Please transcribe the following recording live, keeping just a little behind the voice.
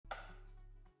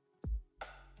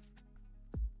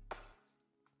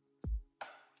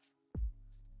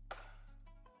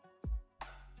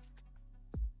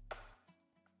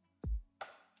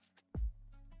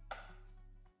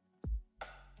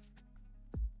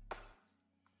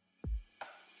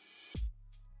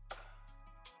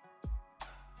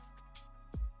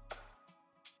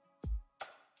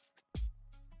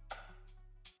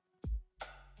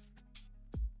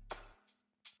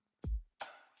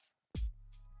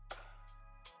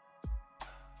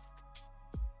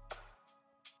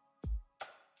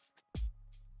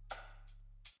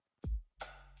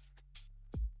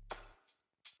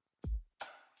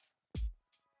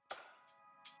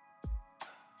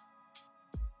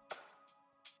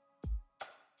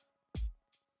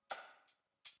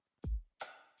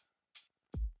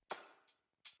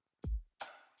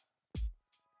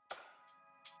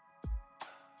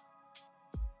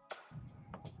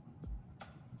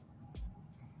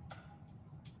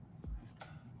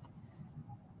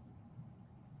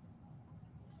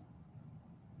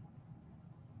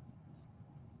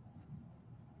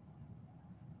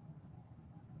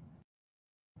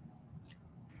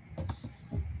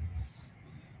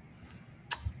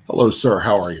Hello, sir.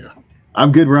 How are you?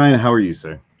 I'm good, Ryan. How are you,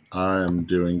 sir? I'm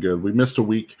doing good. We missed a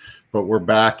week, but we're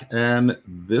back. And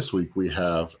this week we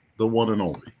have the one and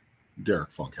only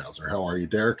Derek Funkhouser. How are you,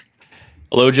 Derek?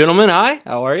 Hello, gentlemen. Hi.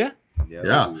 How are you?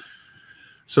 Yeah.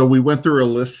 So we went through a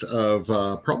list of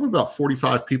probably about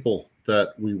 45 people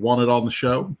that we wanted on the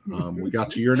show. We got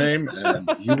to your name, and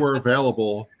you were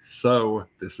available. So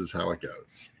this is how it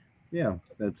goes. Yeah,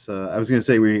 that's. I was gonna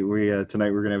say we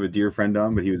tonight we're gonna have a dear friend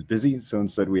on, but he was busy, so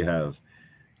instead we have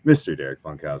Mr. Derek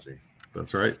Funkhouser.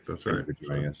 That's right. That's right. For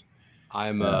joining us.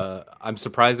 I'm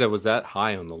surprised I was that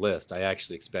high on the list. I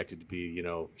actually expected to be,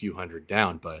 a few hundred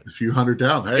down, but a few hundred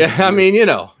down. Hey, yeah, I mean,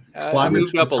 climbing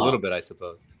moved up a little bit, I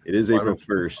suppose. It is April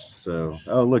 1st, so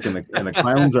look, and the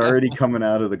clowns are already coming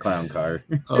out of the clown car.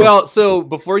 Well, so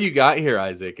before you got here,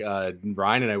 Isaac,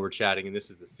 Ryan and I were chatting, and this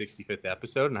is the 65th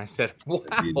episode, and I said,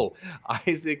 "Wow,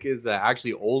 Isaac is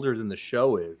actually older than the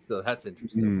show is." So that's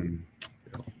interesting.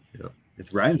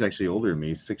 It's Ryan's actually older than me.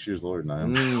 He's 6 years older than I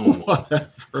am.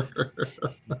 Whatever.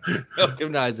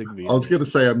 Welcome to Isaac. I was going to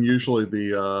say I'm usually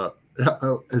the.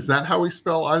 Is that how we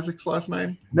spell Isaac's last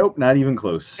name? Nope, not even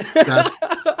close. That's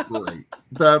great.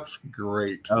 That's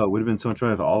great. Oh, it would have been so much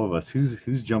fun with all of us.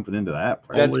 Who's jumping into that?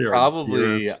 That's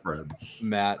probably friends.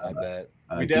 Matt, I bet.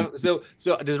 So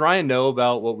does Ryan know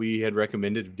about what we had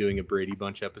recommended of doing a Brady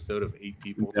Bunch episode of 8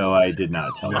 people? No, I did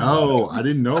not tell him. No, I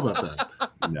didn't know about that.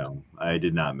 No, I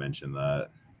did not mention that.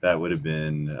 That would have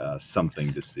been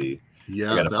something to see.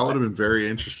 Yeah, that would have been very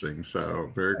interesting. So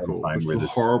very cool. This is a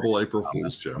horrible April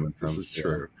Fool's joke. This is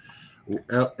true.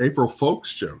 April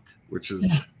Folks joke, which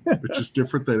is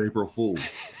different than April Fool's.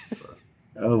 So.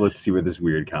 Oh, let's see where this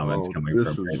weird comment's coming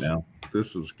from right now.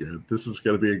 This is good. This is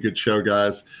going to be a good show,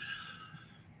 guys.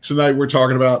 Tonight we're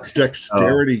talking about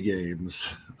dexterity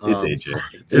games. It's AJ.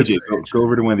 AJ, go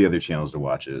over to one of the other channels to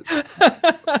watch it.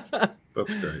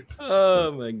 That's great.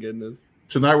 Oh, my goodness.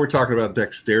 Tonight we're talking about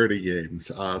dexterity games.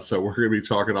 So we're going to be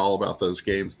talking all about those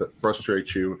games that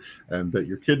frustrate you and that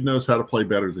your kid knows how to play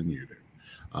better than you do.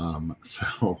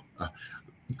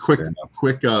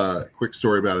 Quick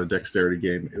story about a dexterity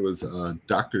game. It was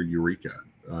Dr. Eureka.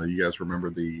 You guys remember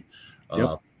the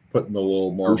putting the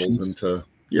little marbles into...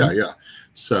 Yeah.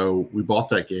 So we bought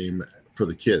that game for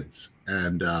the kids,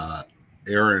 and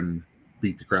Aaron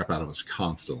beat the crap out of us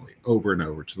constantly, over and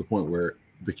over, to the point where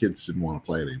the kids didn't want to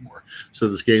play it anymore. So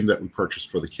this game that we purchased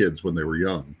for the kids when they were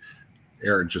young,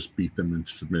 Aaron just beat them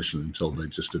into submission until they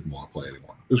just didn't want to play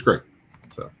anymore. It was great.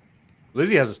 So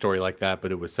Lizzie has a story like that,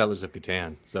 but it was Settlers of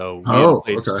Catan. So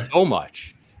we played so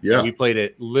much. Yeah, we played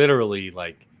it literally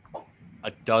like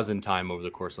a dozen times over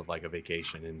the course of like a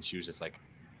vacation, and she was just like,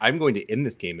 I'm going to end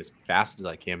this game as fast as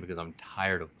I can because I'm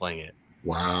tired of playing it.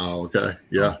 Wow. Okay.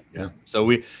 Yeah. So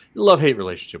we love-hate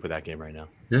relationship with that game right now.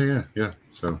 Yeah.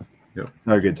 So,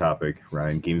 a good topic,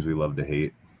 Ryan. Games we love to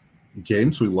hate.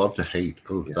 Games we love to hate.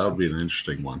 Oh, that would be an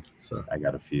interesting one. So I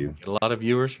got a few. Get a lot of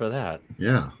viewers for that.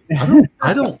 Yeah. I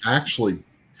don't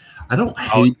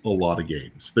hate a lot of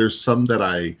games. There's some that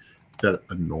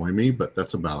annoy me, but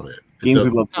that's about it. Games we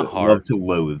love to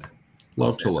loathe.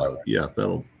 Love to loathe. Yeah,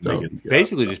 that'll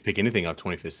basically just pick anything off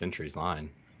 25th Century's line.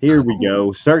 Here we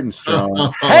go, starting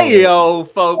strong. Hey yo,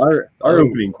 folks! Our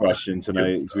opening question tonight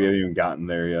is we haven't even gotten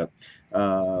there yet.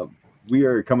 We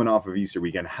are coming off of Easter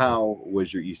weekend. How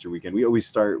was your Easter weekend? We always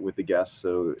start with the guests.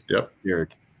 So,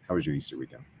 Derek, how was your Easter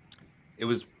weekend? It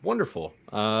was wonderful.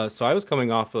 So I was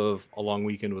coming off of a long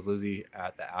weekend with Lizzie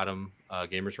at the Adam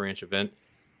Gamers Ranch event.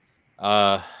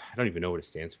 I don't even know what it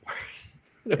stands for.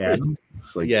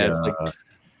 It's like,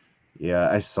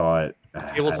 I saw it.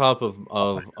 Tabletop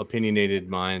of Opinionated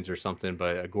Minds or something,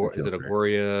 but is it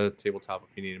Agoria Tabletop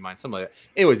Opinionated Minds? Something like that.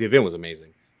 Anyways, the event was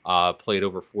amazing. Played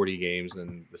over 40 games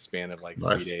in the span of like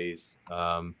 3 days.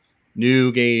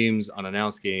 New games,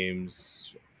 unannounced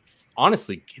games.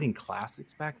 Honestly, getting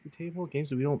classics back to the table, games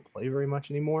that we don't play very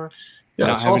much anymore. Yeah,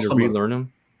 not having to relearn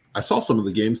them. I saw some of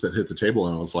the games that hit the table,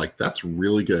 and I was like, "That's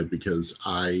really good," because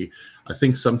I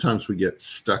think sometimes we get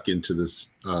stuck into this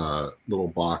little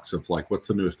box of like, "What's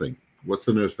the newest thing? What's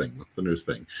the newest thing? What's the newest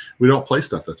thing?" We don't play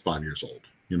stuff that's 5 years old,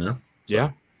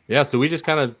 So. Yeah. So we just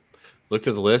kind of looked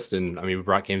at the list, and I mean, we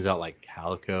brought games out like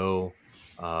Calico.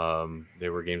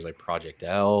 There were games like Project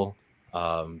L.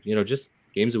 Just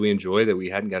games that we enjoy that we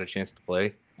hadn't got a chance to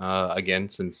play again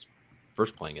since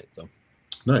first playing it. So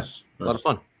nice. A lot of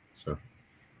fun. So.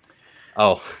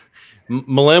 Oh,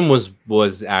 Malem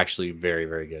was actually very,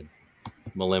 very good.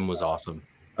 Malem was awesome.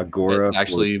 Agora it's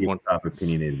actually for Tabletop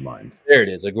Opinionated Minds. There it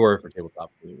is, Agora for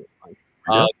Tabletop Opinionated Minds.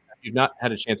 If you've not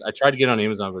had a chance, I tried to get on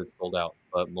Amazon, but it's sold out.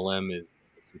 But Malem is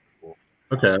super cool.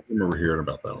 Okay, I remember hearing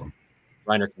about that one.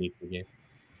 Reiner can eat the game.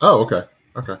 Oh, okay.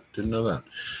 Okay, didn't know that.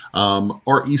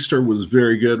 Our Easter was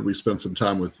very good. We spent some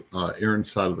time with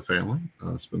Aaron's side of the family,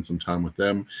 spent some time with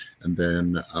them, and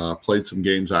then played some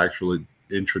games. I actually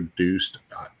introduced,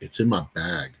 it's in my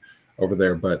bag over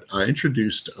there, but I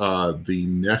introduced the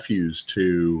nephews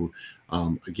to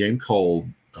a game called,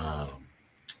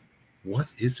 what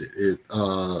is it?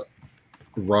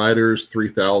 Riders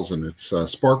 3000. It's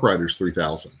Spark Riders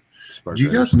 3000. Do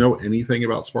you guys know anything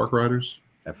about Spark Riders?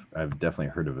 I've definitely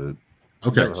heard of it.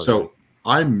 Okay, so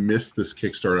I missed this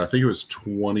Kickstarter. I think it was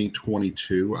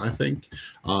 2022. I think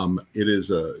it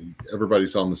is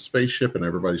everybody's on the spaceship and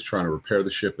everybody's trying to repair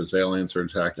the ship as aliens are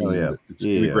attacking. Oh, yeah. It's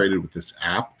integrated with this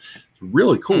app. It's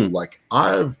really cool. Like,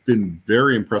 I've been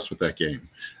very impressed with that game,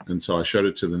 and so I showed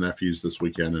it to the nephews this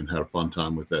weekend and had a fun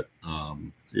time with it.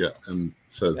 And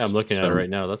so I'm looking at it right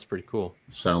now. That's pretty cool.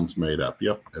 Sounds made up.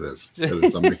 Yep, it is. It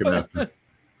is. I'm making that.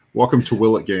 Welcome to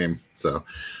Will It Game. So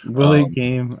Will It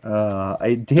Game.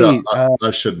 I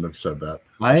shouldn't have said that.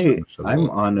 I'm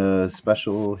on a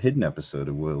special hidden episode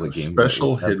of Will It Game.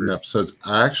 Special hidden episodes.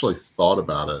 I actually thought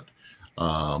about it.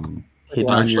 I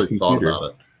actually thought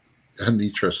about it.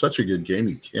 Anitra, such a good game,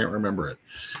 you can't remember it.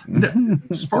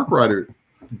 Spark Rider,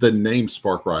 the name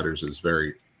Spark Riders is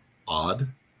very odd.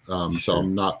 So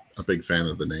I'm not a big fan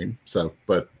of the name. So,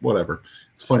 but whatever.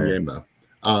 It's a fun game though.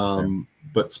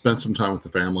 But spent some time with the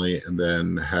family, and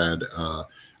then had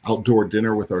outdoor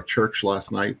dinner with our church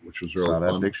last night, which was really fun.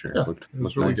 That picture. Yeah, it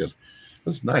was really good. It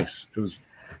was nice. It was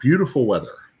beautiful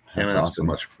weather. Can't ask for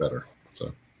much better.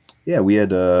 So yeah, we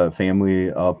had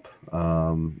family up. We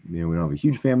don't have a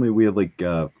huge family. We had like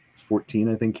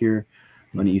 14, I think, here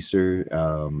on Easter.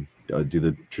 Do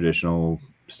the traditional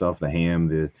stuff, the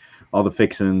ham, all the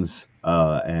fixins,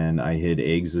 and I hid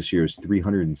eggs this year. It was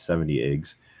 370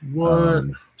 eggs. What?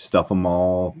 Stuff them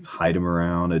all, hide them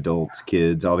around, adults,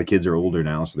 kids. All the kids are older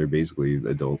now, so they're basically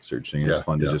adults searching. It's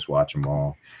fun to just watch them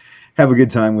all, have a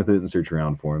good time with it, and search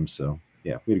around for them. So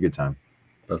yeah, we had a good time.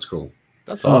 That's cool.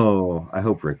 That's awesome. Oh, I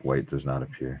hope Rick White does not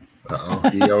appear.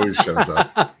 He always shows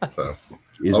up. So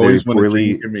does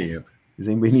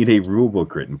anybody need a rule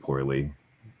book written poorly?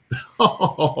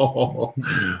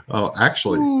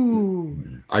 Actually,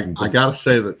 I gotta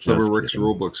say that some of Rick's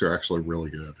rule books are actually really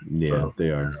good. Yeah, so, they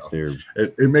are.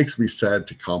 It makes me sad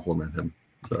to compliment him.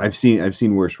 So. I've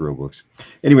seen worse rule books.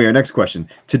 Anyway, our next question.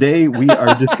 Today we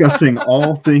are discussing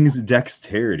all things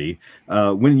dexterity.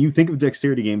 When you think of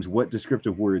dexterity games, what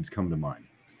descriptive words come to mind?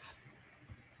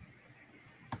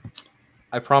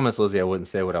 I promised Lizzie I wouldn't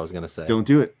say what I was going to say. Don't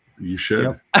do it. You should.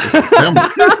 Yep.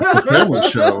 It's a family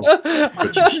show,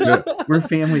 but you should. We're a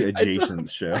family adjacent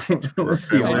show.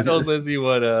 I told Lizzie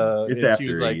what it's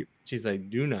after she's like,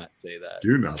 do not say that.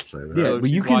 Do not say that. Yeah,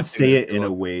 but you can say it in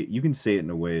a way. You can say it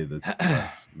in a way that's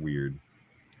less weird.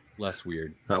 Less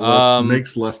weird. That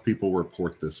makes less people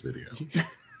report this video.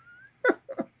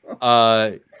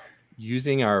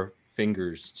 Using our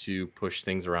fingers to push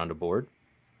things around a board.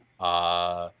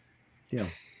 Yeah.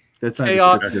 That's not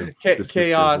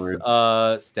chaos,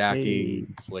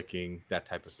 stacking, flicking, that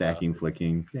type of stacking, stuff.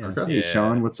 Flicking. Yeah. Okay. Hey,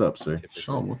 Sean, what's up, sir? Typically.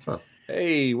 Sean, what's up?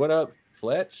 Hey, what up,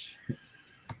 Fletch?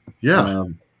 Yeah.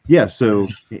 So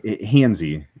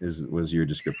handsy was your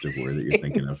descriptive word that you're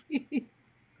thinking of.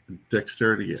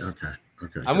 Dexterity. Okay.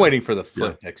 I'm waiting for the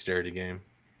foot dexterity game.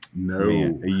 No,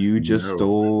 man, you just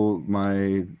stole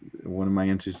one of my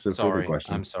answers to the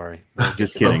question. I'm sorry.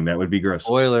 Just kidding. That would be gross.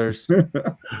 Spoilers. You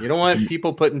don't want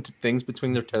people putting things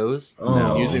between their toes.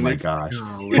 Oh my gosh!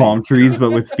 Palm trees,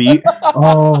 but with feet.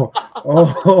 No.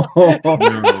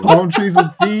 Palm trees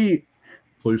with feet.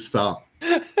 Please stop.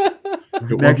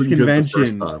 Next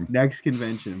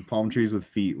convention. Palm trees with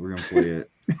feet. We're gonna play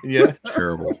it. Yeah, it's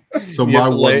terrible. So you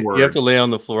have to lay on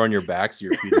the floor on your back so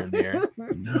your feet are in the air.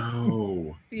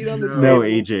 No, feet on the table. No,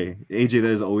 AJ, that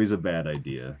is always a bad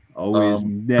idea. Always,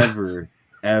 never,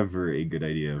 ever a good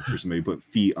idea for somebody to put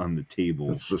feet on the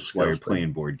table while you're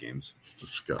playing board games. It's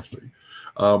disgusting.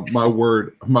 My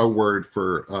word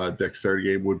for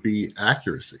dexterity game would be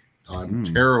accuracy. I'm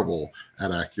terrible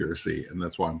at accuracy, and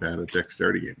that's why I'm bad at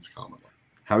dexterity games commonly.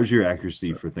 How's your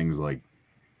accuracy for things like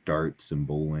darts and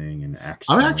bowling and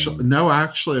action?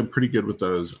 I'm pretty good with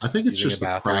those. I think it's just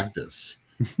the practice.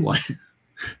 Like,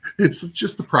 it's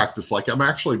just the practice. Like, I'm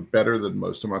actually better than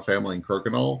most of my family in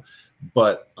Crokinole,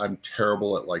 but I'm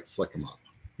terrible at like flick 'em up.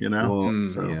 You know?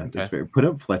 Yeah, that's fair. Put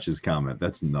up Fletch's comment.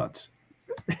 That's nuts.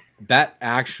 That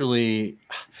actually,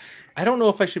 I don't know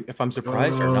if I'm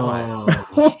surprised or not.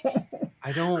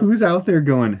 I don't. Who's out there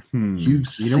going? You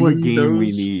know what game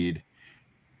we need?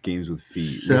 games with feet.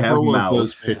 Several we have of mouth.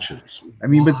 those pitches. I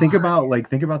mean, but think about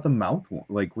the mouth one.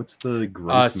 Like, what's the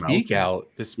gross speak mouth out?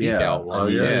 The speak out one. Oh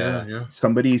yeah.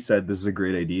 Somebody said this is a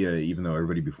great idea, even though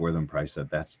everybody before them probably said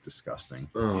that's disgusting.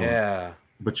 Oh, yeah.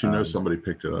 But somebody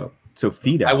picked it up. So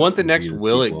feet out. I want the next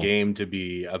Will It game to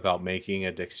be about making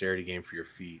a dexterity game for your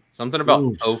feet. Something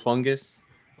about toe fungus.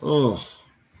 Oh.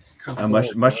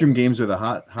 Mushroom games are the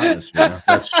hotness.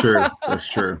 That's true. That's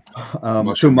true.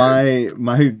 So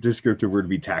my descriptive word would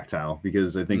be tactile,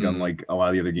 because I think unlike a lot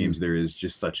of the other games, there is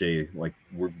just such a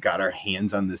we've got our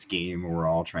hands on this game, and we're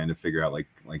all trying to figure out like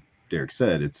Derek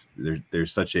said,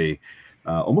 there's such a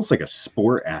almost like a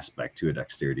sport aspect to a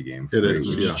dexterity game. It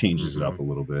is. It just changes it up a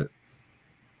little bit.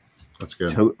 That's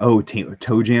good.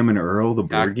 Toe Jam and Earl, the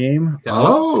board game.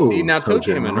 See, now Toe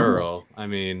Jam and Earl. I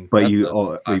mean, but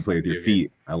you play with your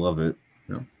feet. I love it.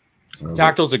 Yeah.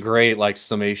 Tactile's a great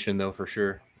summation though, for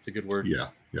sure. It's a good word. Yeah.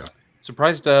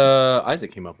 Surprised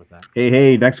Isaac came up with that.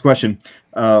 Hey, next question.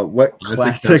 What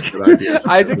classic?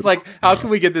 Isaac's like, how can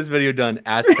we get this video done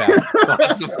as fast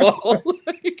as possible?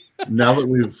 Now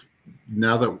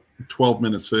that 12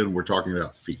 minutes in, we're talking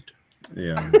about feet.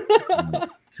 Yeah.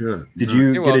 Good. Did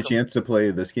you get a chance to play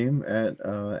this game at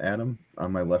Adam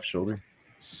on my left shoulder?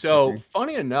 So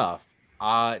funny enough,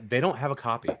 they don't have a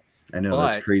copy. I know,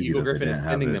 that's crazy. Eagle Griffin is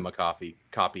sending them a copy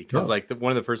because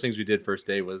one of the first things we did first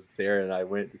day was Sarah and I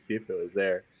went to see if it was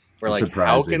there. We're like,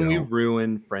 how can we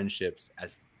ruin friendships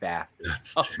as fast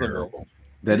as possible? Terrible.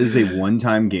 That is a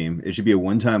one-time game. It should be a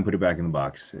one-time. Put it back in the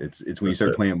box. It's when you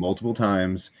start playing it multiple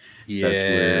times. Yeah, that's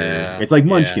where it's like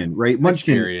Munchkin, right?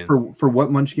 Munchkin for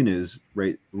what Munchkin is,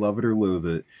 right? Love it or loathe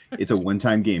it. It's a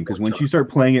one-time game, because once you start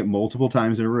playing it multiple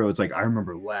times in a row, it's like, I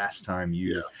remember last time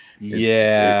you.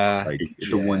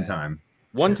 It's a one-time.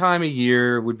 One time a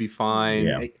year would be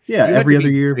fine. Yeah. Every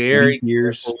other year, very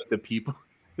years with the people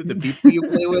you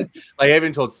play with. Like I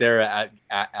even told Sarah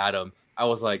at Adam, I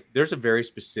was like, there's a very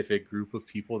specific group of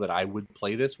people that I would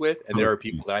play this with, and there are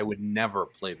people that I would never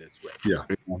play this with. Yeah.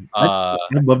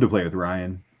 I'd love to play with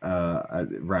Ryan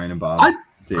and Bob.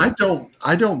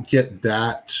 I don't get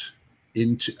that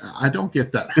I don't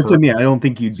get that. To me, I don't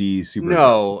think you'd be super.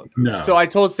 No. So I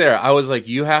told Sarah, I was like,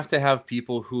 you have to have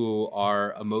people who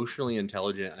are emotionally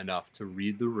intelligent enough to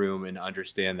read the room and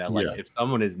understand that, if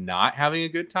someone is not having a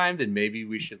good time, then maybe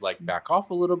we should back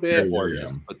off a little bit or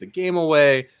just put the game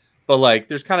away. But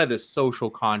there's kind of this social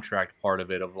contract part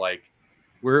of it of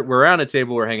we're around a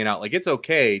table, we're hanging out. It's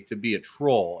okay to be a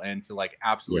troll and to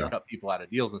absolutely cut people out of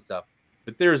deals and stuff.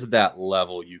 But there's that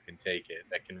level you can take it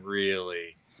that can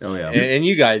really. Oh yeah, and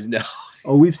you guys know.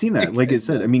 Oh, we've seen that. Like I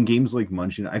said, I mean, games like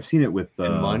Munchkin. I've seen it with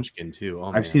Munchkin too.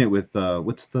 I've seen it with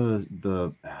what's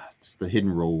it's the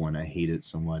hidden roll one. I hate it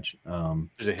so much.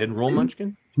 There's a hidden roll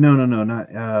Munchkin. No,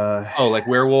 not. Like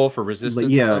Werewolf or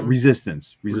Resistance.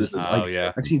 Resistance. Oh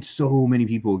yeah, I've seen so many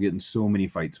people get in so many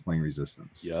fights playing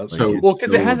Resistance. Yeah.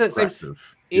 Because it has that same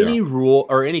any rule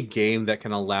or any game that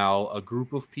can allow a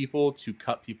group of people to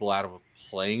cut people out of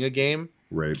playing a game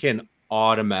can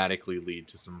automatically lead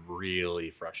to some really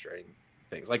frustrating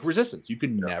things. Like Resistance, you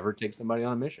could never take somebody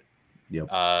on a mission. Yep.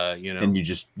 And you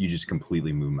just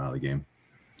completely move them out of the game.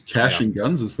 Cashing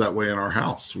guns is that way in our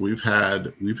house. We've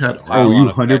had you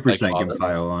 100% can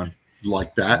pile on.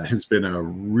 Like that has been a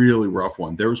really rough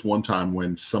one. There was one time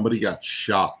when somebody got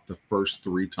shot the first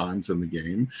 3 times in the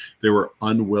game. They were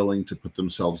unwilling to put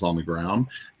themselves on the ground,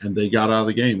 and they got out of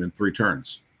the game in 3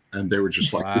 turns. And they were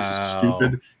just like, "This is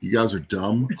stupid. You guys are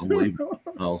dumb. I'm leaving."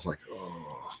 And I was like,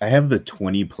 "Oh." I have the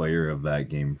 20-player of that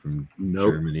game from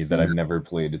Germany that I've never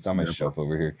played. It's on my shelf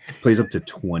over here. It plays up to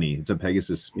 20. It's a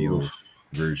Pegasus Spiel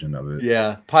version of it.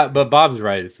 Yeah, but Bob's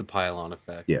right. It's the pile-on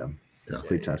effect. Yeah.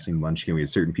 Play testing Munchkin. We had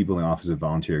certain people in the office that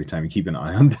volunteer every time. We keep an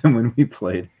eye on them when we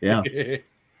played. Yeah.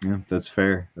 Yeah, that's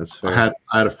fair. I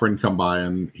had a friend come by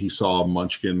and he saw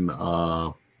Munchkin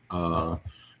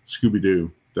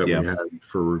Scooby-Doo that we had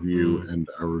for review, and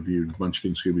I reviewed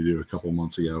Munchkin Scooby-Doo a couple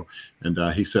months ago, and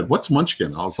he said, "What's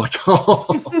Munchkin?" I was like, "Oh,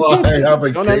 I have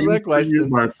a game for you,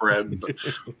 my friend.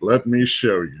 Let me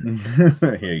show you."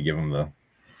 Here, you give him the.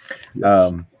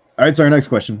 Yes. All right, so our next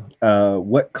question: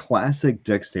 what classic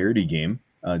dexterity game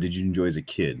did you enjoy as a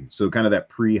kid? So kind of that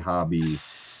pre-hobby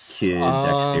kid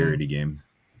dexterity game.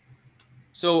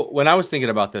 So when I was thinking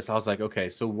about this, I was like, okay,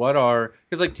 so what are,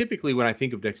 because typically when I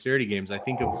think of dexterity games, I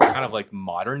think of kind of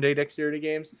modern day dexterity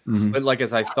games. Mm-hmm. But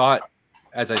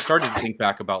as I started to think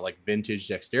back about vintage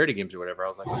dexterity games or whatever, I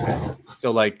was like, okay,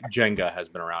 so Jenga has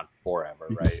been around forever,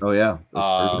 right? Oh yeah.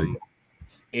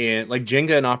 And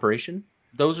Jenga and Operation,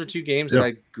 those are 2 games that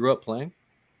I grew up playing.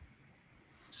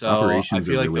 So Operation's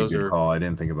I feel a like really those good are call. I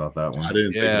didn't think about that one. I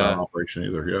didn't think about Operation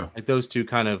either. Yeah, like those two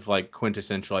kind of like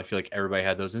quintessential. I feel like everybody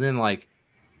had those, and then like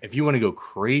if you want to go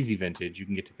crazy vintage, you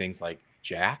can get to things like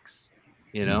jacks.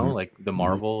 You know, like the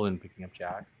marble and picking up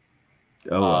jacks.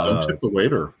 Don't tip the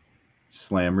waiter.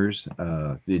 Slammers,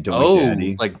 the Don't Wake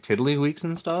Daddy, like Tiddlywinks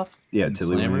and stuff. Yeah, and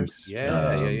Tiddlywinks.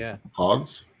 Yeah.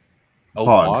 Hogs. Oh,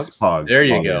 Pogs. There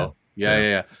you go.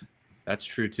 Yeah. That's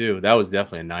true too. That was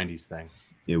definitely a '90s thing.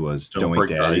 It was. Don't Wake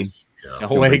Daddy. Yeah.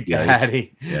 Don't Wake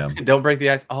Daddy. Yeah. Don't break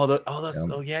the ice. Oh,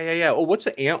 yeah. Oh, what's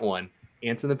the ant one?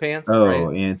 Ants in the pants. Oh,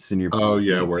 right? ants in your. Oh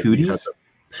yeah, where cooties.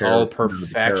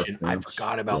 Perfection. I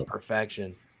forgot about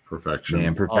Perfection.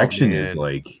 Man, Perfection is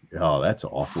like, that's an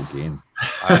awful game.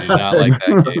 I do not like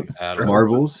that game at all.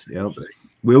 Marbles. Yep.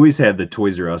 We always had the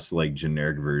Toys R Us like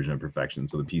generic version of Perfection,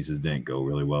 so the pieces didn't go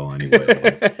really well anyway.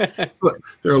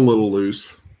 They're a little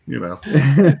loose, you know.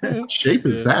 What shape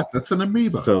is that? That's an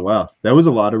amoeba. So wow, that was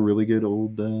a lot of really good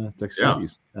old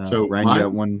Dexterities. So Ryan, you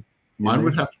got one? Mine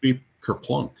would have to be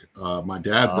Kerplunk. My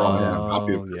dad brought me a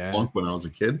copy of Kerplunk when I was a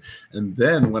kid, and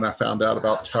then when I found out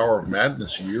about Tower of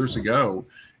Madness years ago,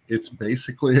 it's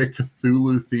basically a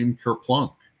Cthulhu themed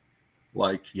Kerplunk.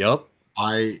 Like,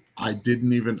 I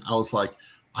didn't even. I was like,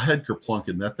 I had Kerplunk,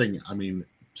 and that thing. I mean,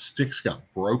 sticks got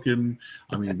broken.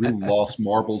 I mean, we lost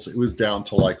marbles. It was down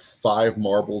to like 5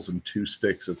 marbles and 2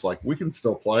 sticks. It's like we can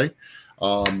still play.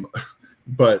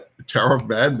 But Tower of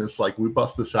Madness, like we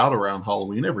bust this out around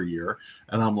Halloween every year,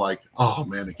 and I'm like, oh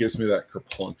man, it gives me that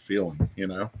Kerplunk feeling, you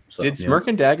know. So, did Smirk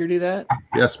and Dagger do that?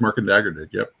 Yeah, Smirk and Dagger did.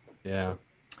 Yep. Yeah.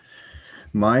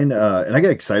 Mine, and I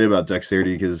got excited about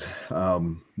Dexterity because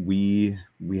we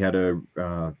had a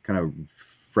kind of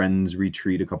friends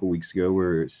retreat a couple weeks ago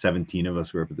where 17 of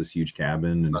us were up at this huge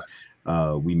cabin,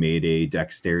 and we made a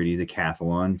Dexterity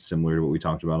decathlon similar to what we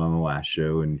talked about on the last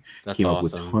show, and came up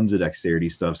with tons of Dexterity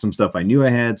stuff. Some stuff I knew I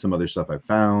had, some other stuff I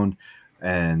found,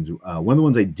 and one of the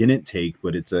ones I didn't take,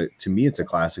 but to me it's a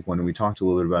classic one, and we talked a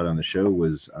little bit about it on the show,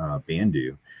 was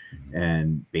Bandu.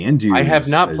 And Bandu, I have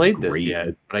not played this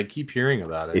yet, but I keep hearing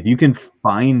about it. If you can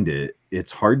find it,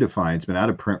 it's hard to find. It's been out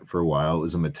of print for a while. It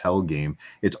was a Mattel game.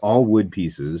 It's all wood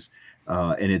pieces,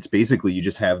 and it's basically you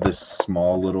just have this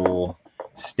small little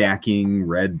stacking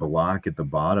red block at the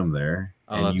bottom there,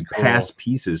 and you pass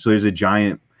pieces. So there's a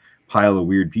giant pile of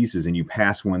weird pieces, and you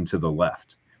pass one to the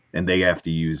left, and they have to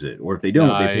use it. Or if they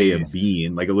don't, they pay a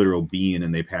bean, like a literal bean,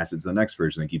 and they pass it to the next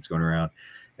person that keeps going around.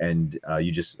 And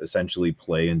you just essentially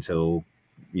play until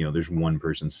there's one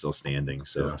person still standing.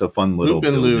 So it's a fun little Loop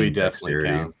and Louie definitely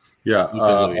counts. Yeah.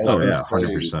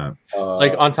 100%.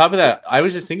 Like on top of that, I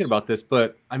was just thinking about this,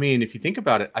 but I mean, if you think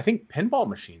about it, I think pinball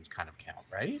machines kind of count,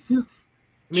 right? Yeah.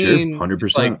 I mean,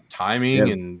 100%. Like timing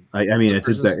and I mean, it's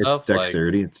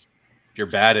Dexterity. Like, if you're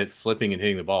bad at flipping and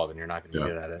hitting the ball, then you're not going to be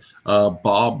good at it.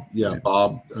 Bob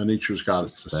Nietzsche's got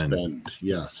Suspend.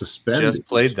 Yeah, Suspend. Just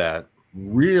played that.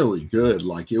 Really good.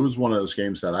 Like it was one of those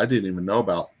games that I didn't even know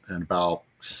about, and about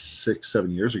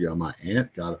 6-7 years ago my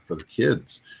aunt got it for the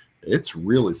kids. It's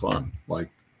really fun. Like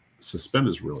Suspend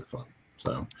is really fun.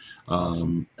 So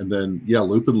and then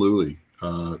Loop and Louie,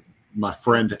 my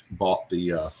friend bought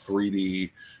the 3D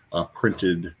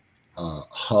printed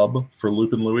hub for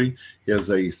Loop and Louie. He has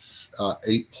a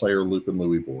 8-player Loop and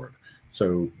Louie board.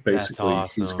 So basically,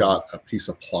 he's got a piece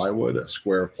of plywood, a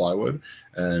square of plywood,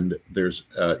 and there's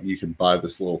you can buy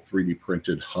this little 3D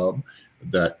printed hub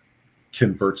that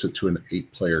converts it to an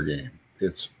 8-player game.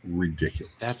 It's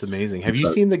ridiculous. That's amazing. Have you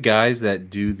seen the guys that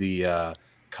do the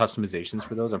customizations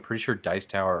for those? I'm pretty sure Dice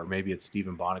Tower, or maybe it's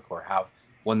Stephen Bonacore, have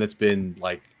one that's been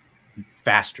like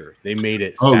faster. They made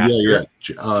it faster.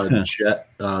 Jet.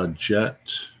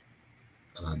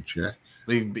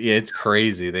 Yeah, it's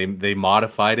crazy. They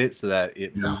modified it so that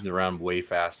it moves around way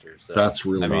faster. So that's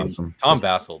really awesome. Tom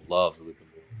Vassell loves Loop and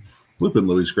Louie. Loop and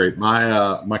Louie's great.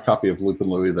 My copy of Loop and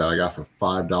Louie that I got for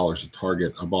 $5 at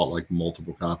Target, I bought like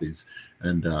multiple copies,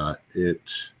 and it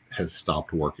has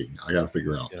stopped working. I got to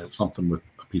figure out something with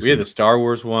a piece. We had the Star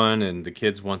Wars one, and the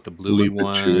kids want the Bluey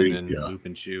one, and Loop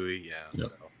and Chewie. Yeah.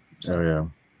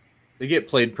 So. They get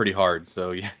played pretty hard,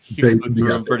 so you look through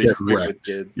them pretty quick with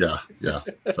kids. Yeah.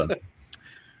 So.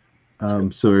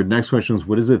 So our next question is,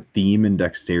 what is a theme in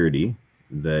Dexterity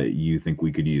that you think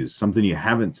we could use? Something you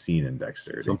haven't seen in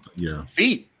Dexterity.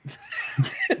 Feet.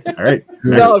 All right.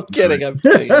 No, I'm kidding. I'm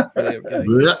kidding. That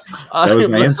was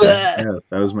my answer. Yeah,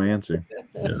 that was my answer.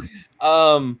 Yeah.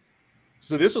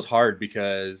 So this was hard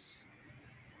because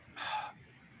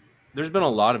there's been a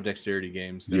lot of Dexterity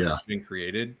games that have been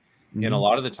created, and a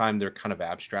lot of the time they're kind of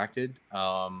abstracted.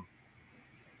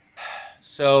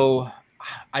 So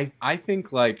I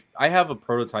think like I have a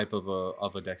prototype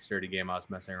of a dexterity game I was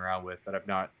messing around with that I've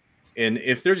not. And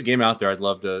if there's a game out there, I'd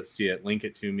love to see it. Link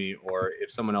it to me, or if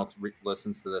someone else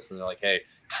listens to this and they're like, "Hey,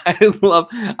 I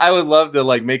would love to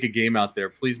like make a game out there.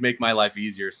 Please make my life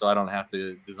easier so I don't have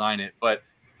to design it." But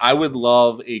I would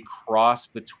love a cross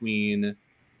between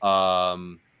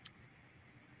the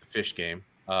fish game,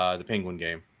 the penguin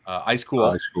game, Ice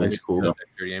Cool,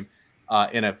 game,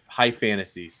 and a high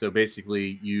fantasy. So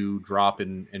basically, you drop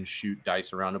and shoot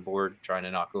dice around a board, trying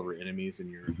to knock over enemies, and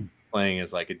you're playing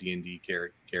as like a D&D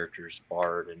characters,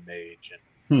 bard and mage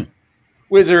and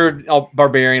wizard,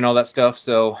 barbarian, all that stuff.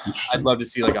 So I'd love to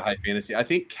see like a high fantasy. I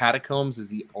think Catacombs is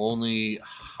the only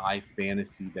high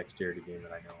fantasy dexterity game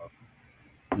that I know of.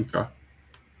 Okay.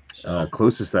 So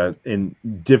closest that in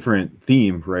different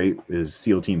theme, right, is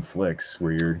SEAL Team Flicks,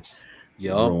 where you're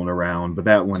rolling around. But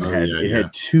that one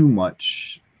had too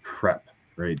much prep,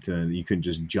 right? You couldn't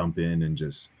just jump in and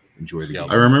just enjoy the game.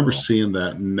 I remember seeing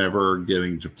that, never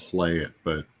getting to play it,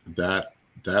 but that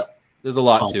there's a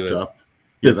lot to it. Up.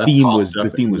 The theme was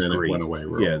great. Went away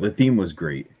the theme was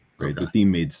great. Right, the theme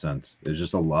made sense. There's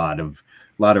just a lot of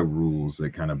rules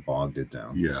that kind of bogged it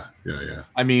down. Yeah.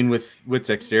 I mean, with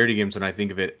dexterity games, when I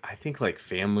think of it, I think like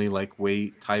family like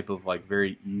weight type of like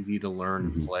very easy to learn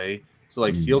and play. So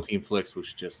like SEAL Team Flicks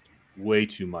was just way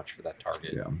too much for that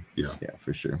target. Yeah,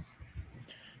 for sure.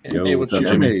 Yo, what's up,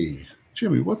 Jimmy?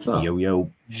 Jimmy, what's up?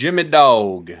 Yo, Jimmy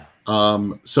Dog.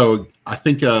 So I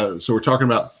think so we're talking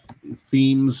about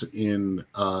themes in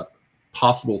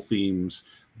possible themes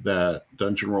that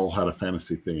Dungeon Roll had a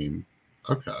fantasy theme.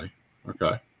 Okay.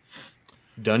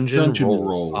 Dungeon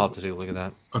Roll. I'll have to take a look at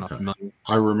that. Okay.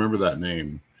 I remember that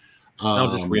name.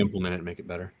 I'll just re-implement it and make it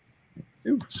better.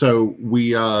 So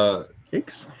we the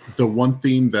one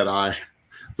theme that I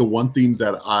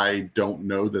don't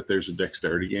know that there's a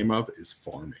dexterity game of is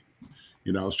farming.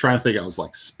 You know, I was trying to think. I was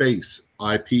like space,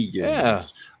 IP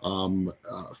games,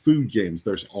 food games.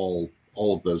 There's all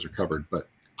of those are covered, but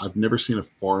I've never seen a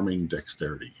farming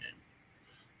dexterity game.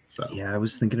 So yeah, I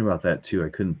was thinking about that too. I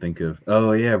couldn't think of.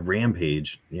 Oh yeah,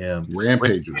 Rampage. Yeah,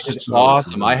 Rampage is so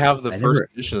awesome. Cool. I have the first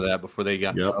edition of that before they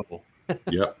got in trouble.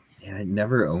 Yep. Yeah, I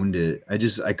never owned it. I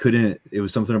couldn't. It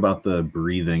was something about the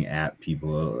breathing at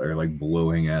people or like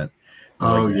blowing at.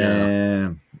 I'm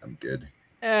good.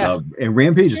 And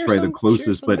Rampage is probably the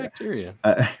closest, but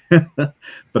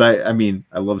I mean,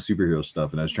 I love superhero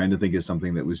stuff, and I was trying to think of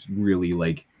something that was really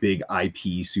like big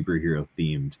IP superhero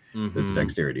themed. That's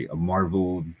dexterity, a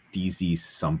Marvel, DC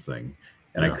something,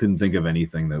 and I couldn't think of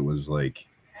anything that was like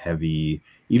heavy,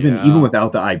 even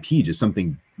without the IP, just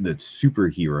something that's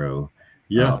superhero.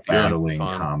 Battling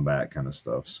combat kind of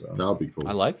stuff. So that'll be cool.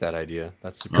 I like that idea.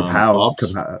 That's super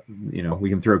kapow, you know, we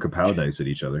can throw kapow dice at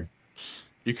each other.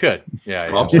 You could. Yeah.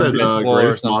 Bob said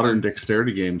greatest modern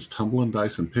dexterity games, tumbling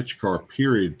dice and pitch car,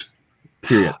 period.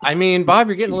 I mean, Bob,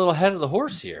 you're getting a little ahead of the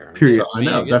horse here. Period. I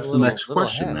know. That's the next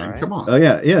question, man. Right? Come on. Oh,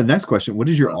 yeah. Next question. What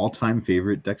is your all-time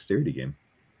favorite dexterity game?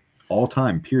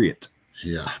 All-time, period.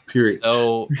 Yeah, period.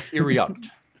 So,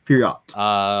 period.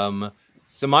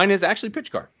 So mine is actually pitch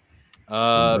car.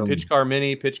 Pitch car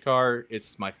mini, pitch car.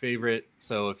 It's my favorite.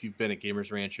 So if you've been at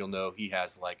Gamers Ranch, you'll know he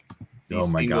has like the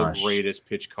single greatest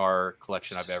pitch car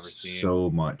collection I've ever seen. So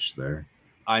much there.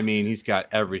 I mean, he's got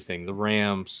everything: the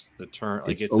Rams, the turn.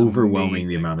 Like it's overwhelming amazing.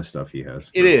 The amount of stuff he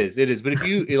has. It is. But if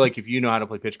you know how to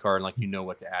play pitch car and like you know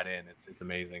what to add in, it's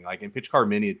amazing. Like in pitch car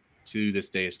mini to this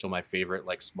day is still my favorite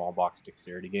like small box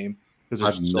dexterity game because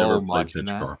there's so much in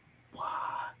that.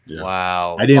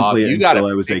 Wow. I didn't play it until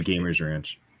I was at Gamers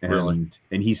Ranch. And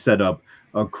he set up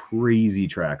a crazy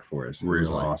track for us. It was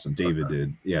awesome. David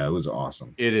did. Yeah, it was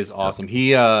awesome. It is awesome.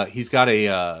 He's got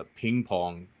a ping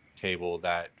pong table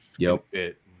that can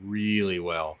fit really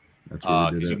well. That's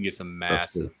really because you can get some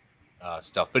massive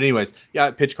stuff. But anyways,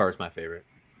 pitch car is my favorite.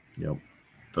 Yep.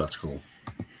 That's cool.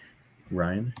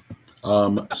 Ryan?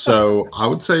 So I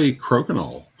would say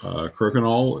Crokinole.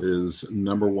 Crokinole is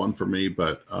number one for me,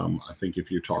 but I think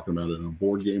if you're talking about it in a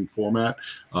board game format,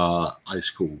 Ice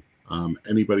Cool.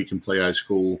 Anybody can play Ice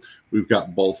Cool. We've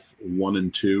got both 1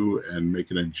 and 2, and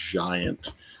making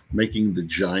the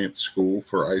giant school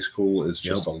for Ice Cool is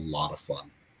just a lot of fun.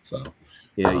 So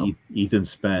yeah, Ethan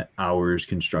spent hours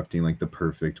constructing like the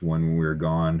perfect one when we were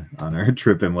gone on our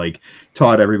trip and like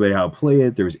taught everybody how to play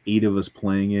it. There was 8 of us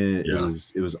playing it. Yeah.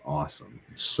 It was awesome.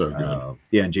 So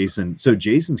good. And Jason's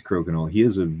Crokinole, he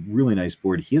has a really nice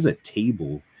board. He has a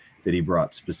table that he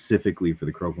brought specifically for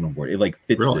the Crokinole board. It like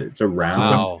fits it. It's a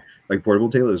round like portable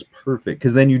table. Is perfect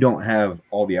because then you don't have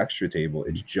all the extra table.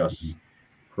 It's just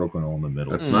Crokinole in the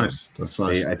middle. That's nice. That's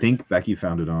nice. I think Becky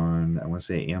found it on, I want to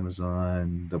say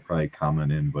Amazon. They'll probably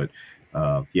comment in, but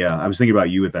Yeah, I was thinking about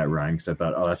you with that, Ryan, because I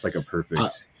thought, oh, that's like a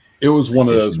perfect. It was one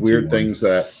of those weird things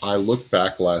that I looked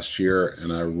back last year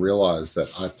and I realized that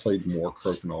I played more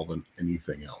Crokinole than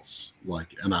anything else.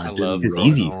 And I didn't. It's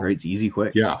easy, right? It's easy,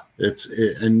 quick. Yeah,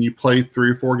 and you play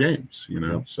 3 or 4 games,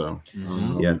 So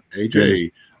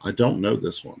AJ, I don't know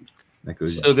this one.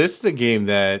 So this is a game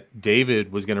that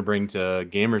David was going to bring to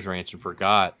Gamers Ranch and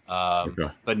forgot.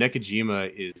 But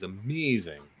Nekojima is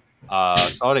amazing.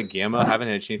 Saw it at Gamma. Haven't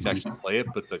had a chance to actually play it,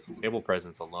 but the table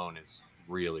presence alone is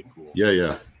really cool. Yeah.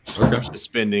 Okay. You're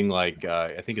suspending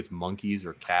I think it's monkeys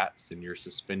or cats, and you're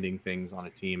suspending things on a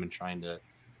team and trying to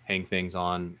hang things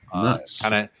on. Nice.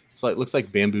 Kind of, looks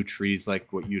like bamboo trees,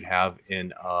 like what you'd have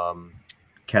in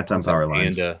Cats on Power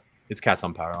Lines. It's Cats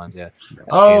on Power Lines. Yeah.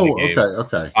 Oh,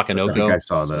 okay. Akanoko. I think I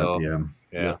saw that.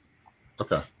 Yeah.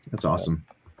 Okay. That's awesome.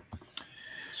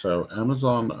 So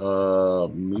Amazon.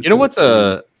 You know what's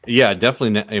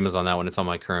definitely Amazon that one. It's on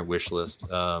my current wish list.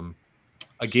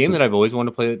 A game that I've always wanted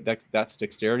to play that's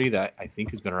Dexterity that I think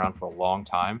has been around for a long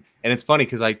time. And it's funny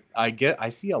because I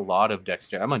see a lot of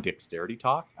Dexterity. I'm on Dexterity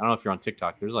Talk. I don't know if you're on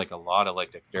TikTok. There's a lot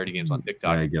of Dexterity games on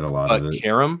TikTok. I get a lot of it.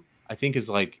 Karam, I think, is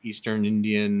Eastern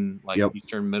Indian,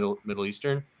 Eastern Middle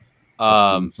Eastern.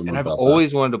 And I've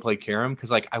always wanted to play Karam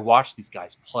because I watch these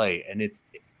guys play and it's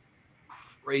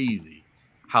crazy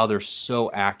how they're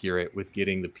so accurate with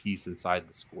getting the piece inside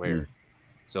the square.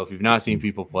 So if you've not seen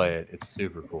people play it, it's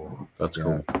super cool. That's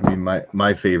cool. I mean,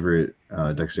 my favorite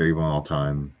Dexterity one all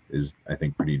time is, I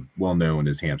think, pretty well known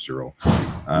as Hamster Roll.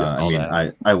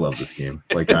 I love this game.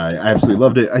 I absolutely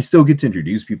loved it. I still get to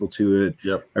introduce people to it.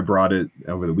 Yep. I brought it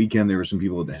over the weekend. There were some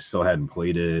people that still hadn't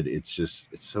played it. It's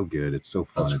so good. It's so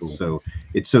fun. Cool.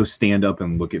 It's so stand up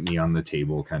and look at me on the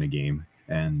table kind of game.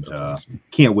 And awesome.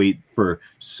 Can't wait for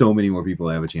so many more people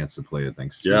to have a chance to play it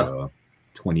thanks to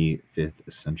 25th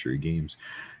Century Games.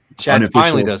 Chad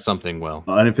finally does something well.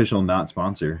 Unofficial not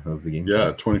sponsor of the game.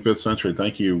 Yeah, 25th Century.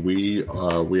 Thank you.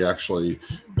 We actually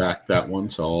backed that one,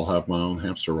 so I'll have my own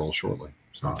Hamster Roll shortly.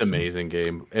 So. It's an amazing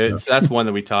game. That's one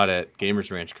that we taught at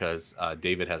Gamers Ranch because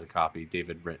David has a copy.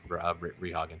 David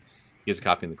Rehagen. He has a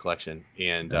copy in the collection.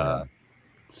 And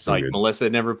Melissa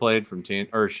had never played from she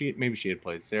had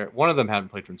played. Sarah, one of them hadn't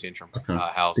played from Tantrum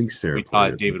House. I think Sarah we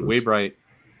taught David Waybright.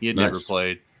 He had never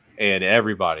played. And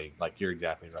everybody, you're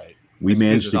exactly right. We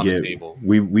managed to get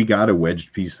we got a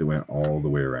wedged piece that went all the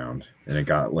way around, and it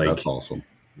got that's awesome.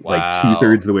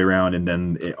 2/3 of the way around, and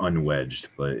then it unwedged,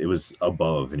 but it was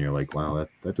above, and you're like, wow,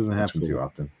 that doesn't happen too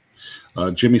often.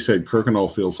 Jimmy said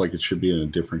Crokinole feels like it should be in a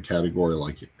different category,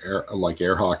 like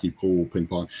air hockey, pool, ping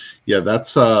pong. Yeah,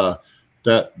 that's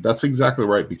exactly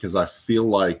right, because I feel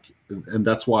like, and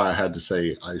that's why I had to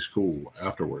say ice cool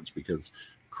afterwards, because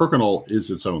Crokinole is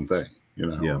its own thing.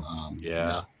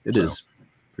 It is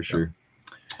for sure.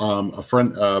 A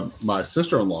friend, my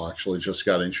sister-in-law actually just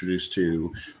got introduced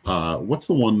to what's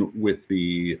the one with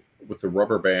the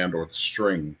rubber band or the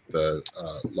string, the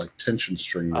tension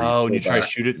string. And you try to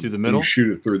shoot it through the middle. You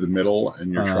shoot it through the middle,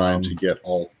 and you're trying to get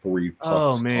all 3 pucks.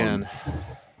 Oh man,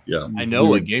 yeah. I know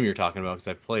what game you're talking about because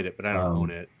I've played it, but I don't own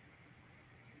it.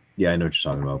 Yeah, I know what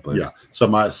you're talking about. But yeah, so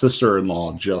my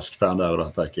sister-in-law just found out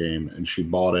about that game, and she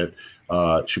bought it.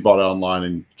 She bought it online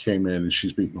and came in, and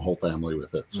she's beaten the whole family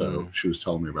with it. So she was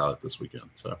telling me about it this weekend.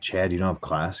 So Chad, you don't have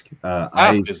Clask?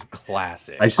 Clask is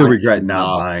classic. I still regret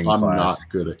not buying Clask. I'm not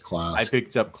good at Clask. I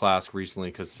picked up Clask recently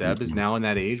because Seb is now in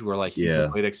that age where he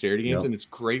can play Dexterity games, and it's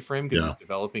great for him because he's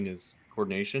developing his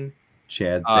coordination.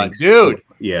 Chad, thanks. Dude.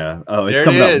 Yeah. Oh, it's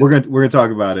coming up. We're gonna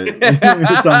talk about it.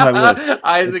 It's on my list.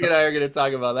 Isaac and I are gonna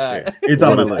talk about that. It's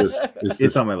on my list.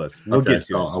 It's on my list. We'll get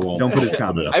to it. I won't. Don't put his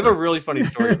comment up. I have a really funny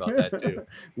story about that too.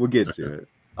 We'll get to it.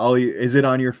 Is it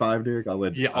on your 5, Derek? I'll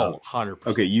let. Yeah. 100%.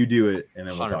 Okay, you do it, and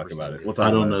then we'll talk about it. I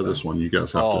don't know this one. You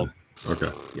guys have to.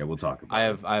 Okay. Yeah, we'll talk about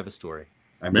it. I have a story.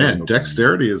 Man,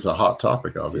 Dexterity is a hot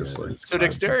topic, obviously. Yeah, so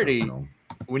Dexterity.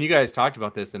 When you guys talked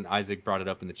about this and Isaac brought it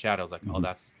up in the chat, I was like, oh,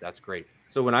 that's great.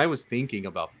 So when I was thinking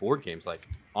about board games,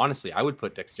 honestly, I would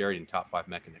put Dexterity in top 5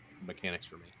 mechanics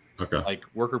for me. Okay.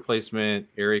 Worker placement,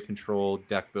 area control,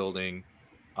 deck building,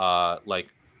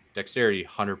 Dexterity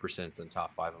 100% is in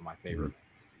top 5 of my favorite.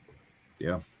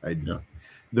 Yeah.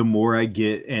 The more I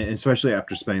get, and especially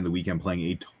after spending the weekend playing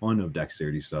a ton of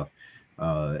Dexterity stuff,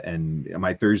 and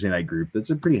my Thursday night group,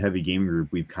 that's a pretty heavy gaming group.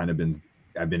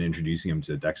 I've been introducing him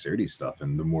to Dexterity stuff,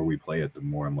 and the more we play it, the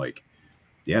more I'm like,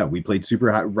 yeah, we played Super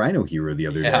Hot Rhino Hero the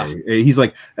other day. He's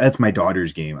like, that's my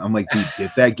daughter's game. I'm like, dude,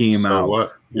 get that game out.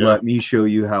 What? Yeah. Let me show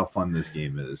you how fun this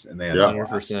game is. And they had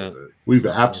 100%. We've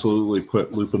absolutely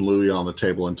put Loop and Louie on the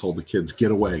table and told the kids,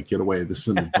 get away. This is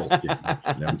an adult game.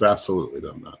 We've absolutely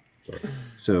done that.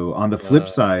 So on the flip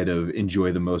side of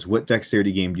enjoy the most, what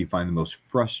dexterity game do you find the most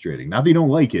frustrating? Not that you don't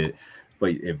like it,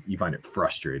 but if you find it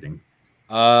frustrating.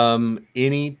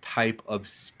 Any type of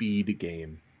speed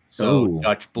game. So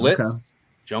Dutch Blitz,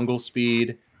 Jungle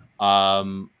Speed.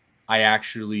 I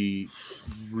actually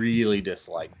really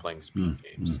dislike playing speed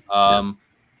games. And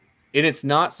it's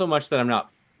not so much that I'm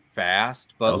not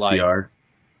fast, but LCR.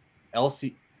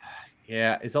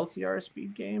 Yeah, is LCR a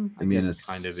speed game? I mean, guess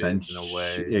kind of is in a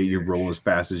way. Yeah, you roll as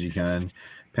fast as you can.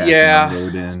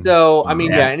 So I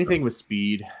mean, anything with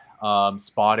speed,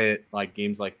 Spot It, like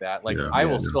games like that. Like I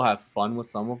will still have fun with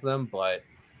some of them, but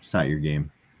it's not your game.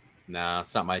 Nah,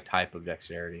 it's not my type of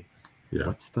dexterity. Yeah.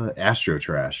 What's the Astro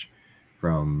Trash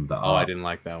from the? I didn't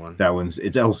like that one. That one's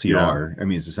it's LCR. I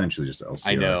mean, it's essentially just LCR.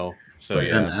 I know. So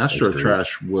and Astro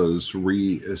Trash was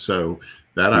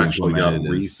that actually got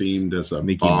rethemed as a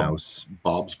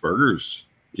Bob's Burgers.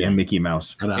 Yeah, Mickey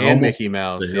Mouse. Mickey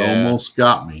Mouse. They almost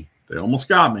got me. They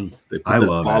I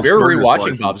love it. We're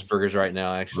rewatching Bob's Burgers right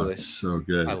now, actually. That's so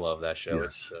good. I love that show.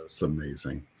 Yes, it's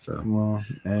amazing. So,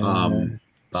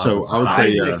 so I would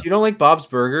say you don't like Bob's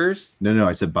Burgers? No,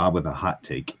 I said Bob with a hot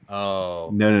take. Oh.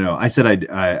 No. I said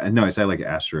I like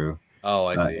Astro. Oh,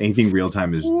 I see. Anything real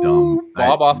time is dumb.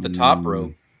 Bob off the top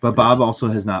rope. But Bob also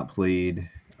has not played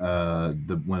one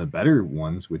of the better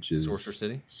ones, which is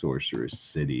Sorcerer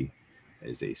City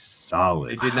is a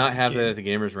solid. They did not have that at the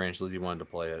Gamers Ranch. Lizzie wanted to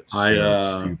play it.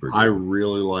 I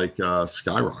really like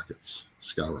Skyrockets.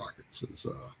 Skyrockets is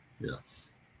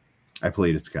I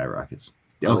played at Skyrockets.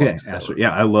 Okay, Astro.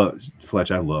 Yeah, I love Fletch.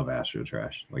 I love Astro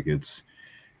Trash. Like it's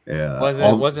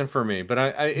wasn't for me, but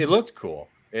it looked cool.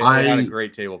 It had a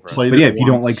great table presence. But if you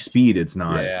don't like speed, it's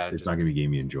not. It's not gonna be a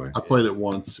game you enjoy. I played it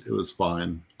once. It was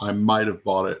fine. I might have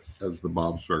bought it as the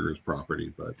Bob's Burgers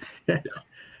property, but yeah.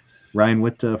 Ryan,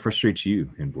 what frustrates you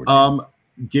in board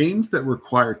games that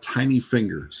require tiny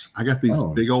fingers? I got these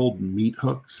big old meat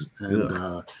hooks,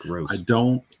 and gross. I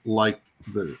don't like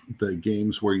the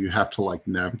games where you have to like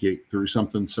navigate through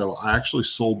something. So I actually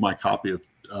sold my copy of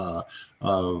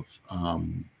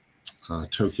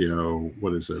Tokyo.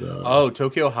 What is it?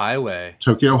 Tokyo Highway.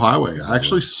 Tokyo Highway. I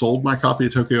actually sold my copy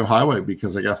of Tokyo Highway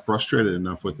because I got frustrated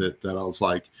enough with it that I was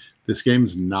like, this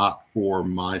game's not for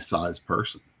my size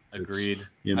person. Agreed.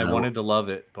 I wanted to love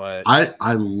it, but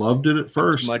I loved it at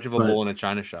first. Too much of a bull in a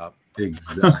china shop.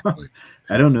 Exactly.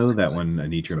 I don't know that one.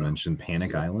 Anitra mentioned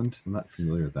Panic Island. I'm not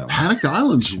familiar with that one. Panic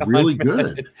Island's really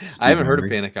good. I haven't heard of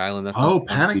Panic Island.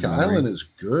 Panic Island is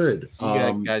good.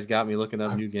 You guys got me looking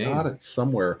up new games. Got it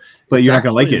somewhere, but you're not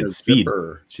gonna like it. Speed.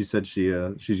 She said she's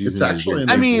using. It's actually.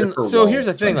 I mean, so here's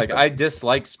the thing. Like, I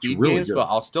dislike speed games, but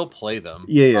I'll still play them.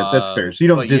 Yeah, that's fair. So you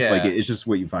don't dislike it. It's just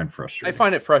what you find frustrating. I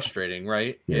find it frustrating,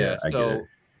 right? Yeah. So I get it.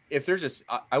 if there's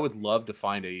I would love to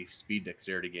find a speed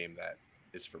dexterity game that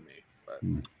is for me. But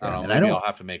I don't know. Maybe I'll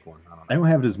have to make one. I don't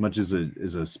have it as much as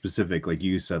a specific, like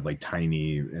you said, like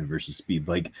tiny and versus speed.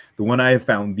 Like the one I have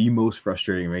found the most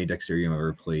frustrating Ray dexterity game I've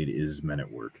ever played is Men at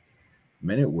Work.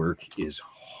 Men at Work is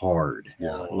hard.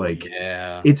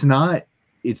 It's not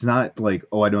like,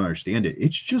 I don't understand it.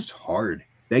 It's just hard.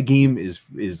 That game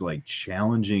is like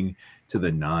challenging to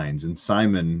the nines. And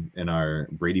Simon in our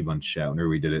Brady Bunch chat, whenever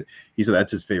we did it, he said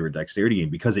that's his favorite dexterity game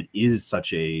because it is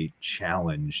such a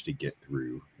challenge to get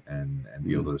through and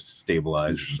be able to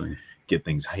stabilize and get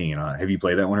things hanging on. Have you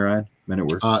played that one, Ryan? Men at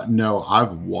Work? No,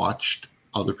 I've watched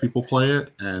other people play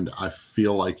it, and I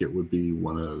feel like it would be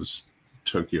one of those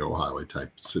Tokyo Highway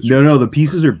type situations. No, the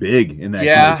pieces are big in that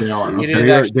game. They are. It is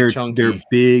actually chunky. They're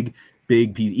big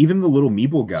pieces. Even the little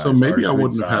meeple guys. So maybe I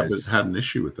wouldn't have had an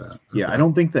issue with that. Yeah, I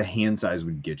don't think the hand size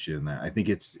would get you in that. I think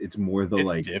it's more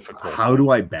difficult. How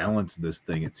do I balance this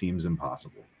thing? It seems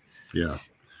impossible. Yeah.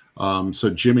 So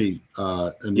Jimmy,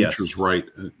 Anitra's right.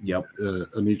 Yep.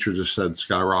 Anitra just said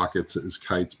Skyrockets is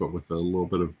kites, but with a little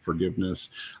bit of forgiveness.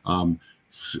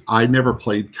 I never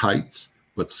played kites,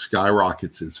 but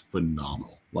Skyrockets is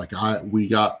phenomenal. Like we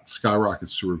got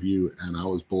Skyrockets to review, and I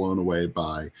was blown away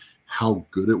by how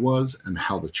good it was and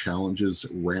how the challenges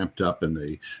ramped up, and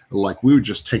we would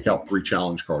just take out 3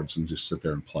 challenge cards and just sit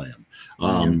there and play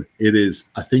them. It is,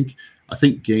 I think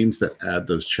games that add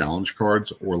those challenge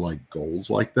cards or like goals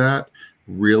like that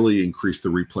really increase the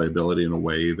replayability in a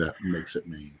way that makes it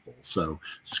meaningful. So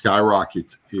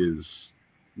Skyrockets is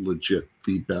legit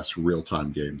the best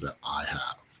real-time game that I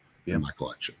have in my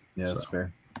collection. Yeah, that's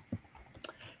fair.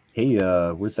 Hey,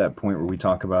 we're at that point where we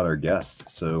talk about our guests.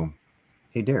 So,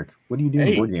 hey, Derek, what do you do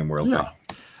in Board Game World?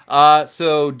 Yeah.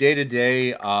 So day to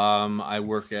day, I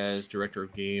work as director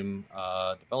of game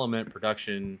development,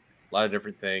 production, a lot of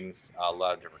different things, a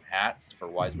lot of different hats for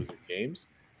Wise Wizard Games.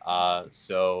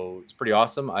 So it's pretty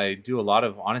awesome. I do a lot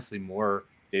of, honestly, more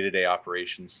day-to-day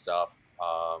operations stuff.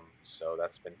 So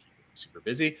that's been keeping me super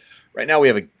busy. Right now we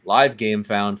have a live game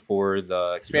found for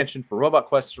the expansion for Robot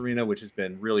Quest Arena, which has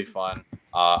been really fun.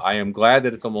 I am glad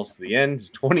that it's almost to the end. It's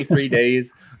 23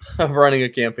 days of running a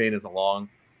campaign is a long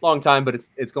time, but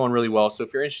it's going really well. So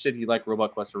if you're interested, you like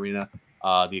Robot Quest Arena,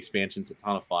 the expansion's a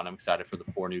ton of fun. I'm excited for the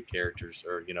 4 new characters,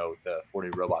 or the 4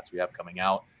 new robots we have coming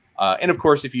out. And of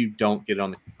course, if you don't get it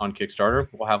on Kickstarter,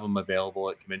 we'll have them available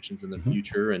at conventions in the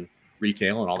future and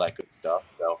retail and all that good stuff.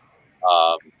 So,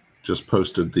 just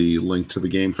posted the link to the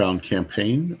Game Found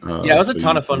campaign. Yeah, it was a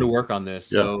ton of fun to work on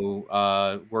this. Yeah.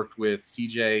 So, worked with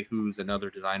CJ, who's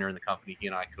another designer in the company. He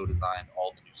and I co-designed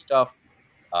all the new stuff,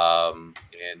 and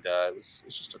it's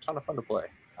just a ton of fun to play.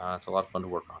 It's a lot of fun to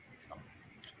work on. So.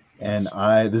 And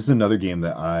this is another game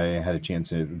that I had a chance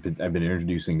to. I've been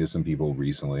introducing to some people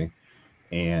recently.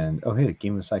 And hey,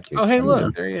 Game of Sidekicks. Oh, hey,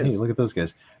 look, there he is. Hey, look at those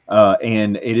guys.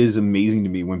 And it is amazing to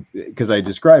me because I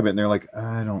describe it and they're like,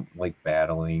 I don't like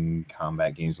battling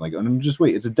combat games. I'm like, oh, no, just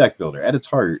wait, it's a deck builder. At its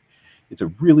heart, it's a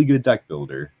really good deck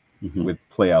builder with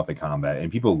play out the combat, and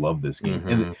people love this game.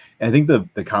 And I think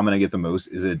the comment I get the most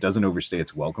is that it doesn't overstay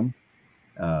its welcome.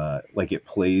 Like it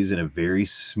plays in a very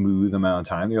smooth amount of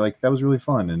time. They're like, that was really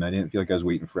fun, and I didn't feel like I was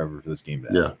waiting forever for this game to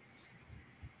happen.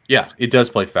 Yeah, it does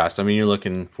play fast. I mean, you're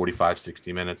looking 45,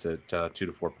 60 minutes at 2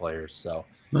 to 4 players. So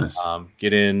nice.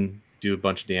 Get in, do a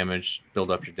bunch of damage,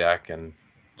 build up your deck, and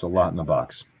it's a lot in the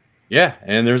box. Yeah,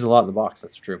 and there's a lot in the box.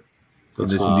 That's true. And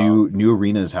this new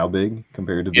arena is how big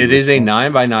compared to the It is a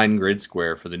 9x9 grid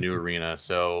square for the new arena.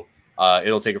 So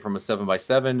it'll take it from a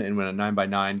 7x7, and when a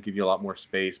 9x9 give you a lot more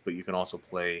space, but you can also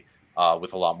play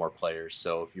with a lot more players.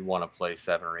 So if you want to play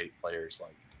 7 or 8 players,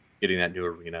 like getting that new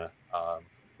arena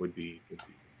would be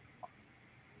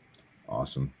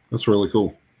awesome. That's really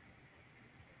cool.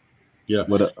 Yeah.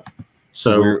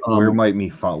 So where might we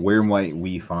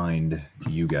find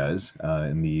you guys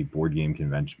in the board game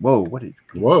convention? Whoa! What is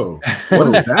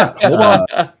that? Hold on.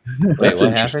 That's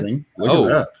interesting. Look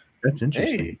at that. That's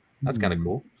interesting. Hey, that's kind of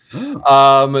cool.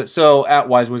 So at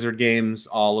Wise Wizard Games,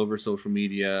 all over social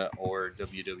media, or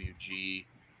WWG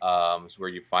is where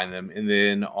you find them. And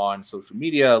then on social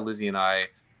media, Lizzie and I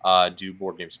do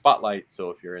Board Game Spotlight. So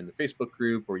if you're in the Facebook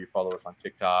group, or you follow us on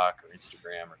TikTok or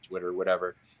Instagram or Twitter or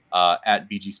whatever, at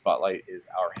BG Spotlight is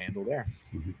our handle there.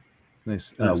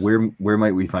 Nice. Where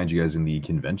might we find you guys in the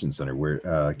convention center?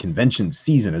 Where convention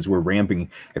season is, we're ramping.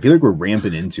 I feel like we're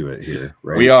ramping into it here,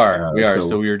 right? We are.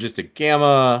 So we were just at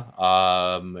Gamma,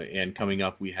 and coming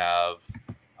up we have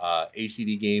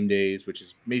ACD Game Days, which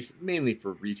is mainly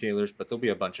for retailers, but there'll be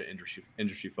a bunch of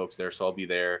industry folks there. So I'll be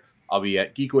there. I'll be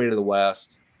at Geekway to the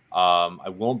West. I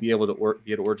won't be able to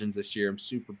be at Origins this year. I'm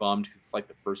super bummed because it's like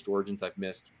the first Origins I've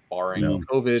missed, barring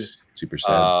COVID. Super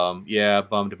sad. Yeah,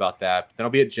 bummed about that. But then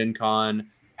I'll be at Gen Con,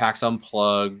 PAX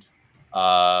Unplugged,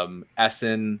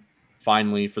 Essen,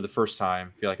 finally, for the first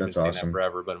time. I feel like I've been saying that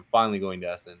forever, but I'm finally going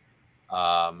to Essen.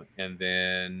 And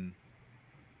then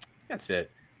that's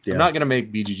it. So I'm not going to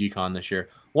make BGG Con this year.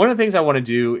 One of the things I want to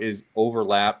do is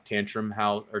overlap Tantrum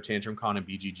Con and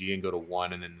BGG and go to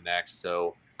one and then the next.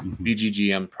 So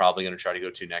BGG I'm probably going to try to go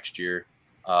to next year.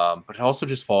 But it also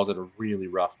just falls at a really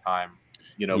rough time.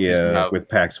 With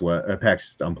PAX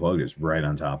Unplugged is right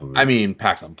on top of it. I mean,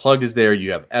 PAX Unplugged is there.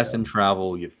 You have Essen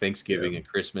Travel, you have Thanksgiving and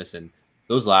Christmas, and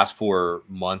those last 4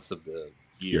 months of the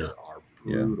year are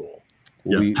brutal.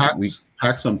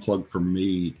 PAX Unplugged for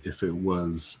me, if it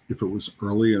was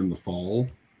early in the fall,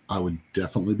 I would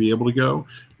definitely be able to go.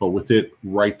 But with it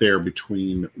right there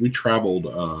between, we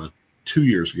traveled 2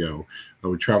 years ago.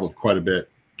 We traveled quite a bit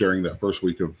during that first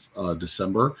week of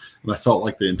December, and I felt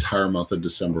like the entire month of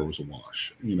December was a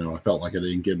wash. I felt like I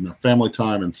didn't get enough family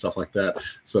time and stuff like that.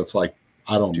 So it's like,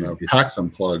 I don't know. PAX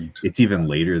Unplugged. It's even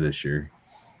later this year.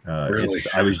 Really?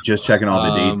 I was just checking all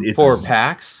the dates. It's, for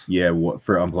PAX? Yeah,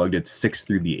 for Unplugged, it's 6th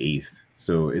through the 8th.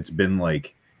 So it's been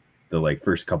like the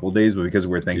first couple of days, but because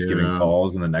where Thanksgiving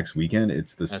falls in the next weekend,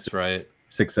 it's the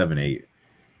 6, 7, 8.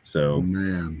 So,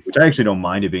 which I actually don't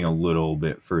mind it being a little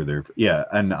bit further. Yeah,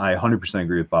 and I 100%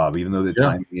 agree with Bob. Even though the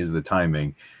timing is the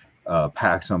timing,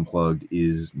 PAX Unplugged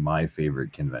is my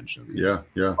favorite convention.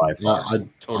 I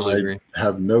totally agree.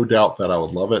 Have no doubt that I would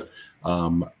love it.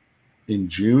 In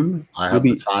June, I have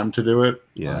the time to do it.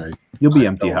 Yeah, you'll be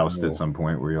empty housed at some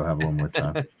point where you'll have a little more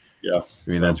time. I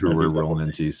mean, that's where we're rolling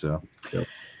into. So,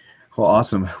 well,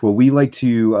 awesome. Well, we like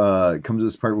to come to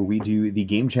this part where we do the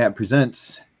Game Chat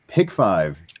presents Pick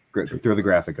 5. Throw the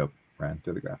graphic up, Ryan.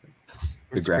 Throw the graphic.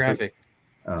 Where's the graphic?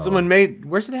 Someone made.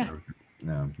 Where's it at?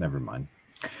 No, never mind.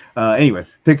 Anyway,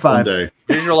 Pick 5.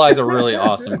 Visualize a really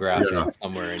awesome graphic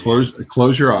somewhere.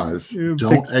 Close your eyes.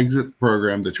 Don't exit the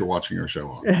program that you're watching our show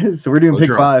on. So we're doing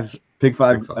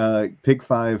pick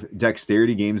five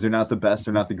dexterity games. They're not the best.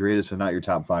 They're not the greatest. They're not your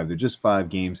top 5. They're just 5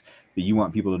 games that you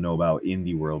want people to know about in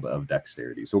the world of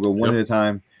dexterity. So we'll go one at a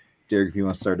time. Derek, if you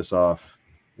want to start us off,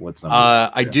 what's number?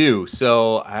 I do.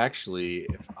 So actually,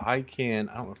 if I can,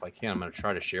 I don't know if I can. I'm going to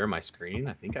try to share my screen.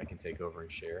 I think I can take over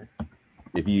and share.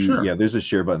 If you, there's a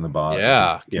share button in the bottom.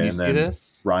 Yeah, can you see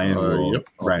this? Ryan will,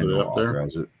 Ryan will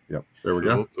authorize it. Yep. There we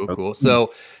go. Cool.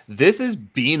 So this is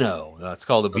Beano. It's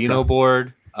called a Beano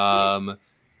board.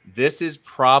 This is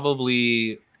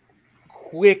probably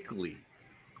quickly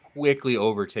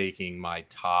overtaking my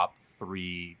top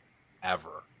 3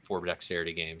 ever for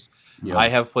dexterity games. Yep. I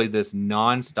have played this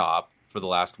nonstop for the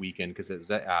last weekend because it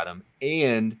was at Adam,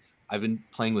 and I've been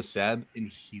playing with Seb, and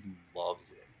he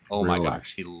loves it. Oh my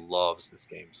gosh, he loves this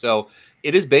game. So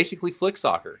it is basically flick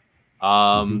soccer.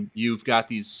 You've got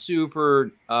these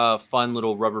super fun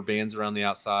little rubber bands around the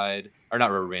outside, or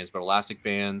not rubber bands, but elastic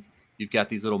bands. You've got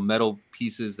these little metal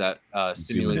pieces that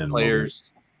simulate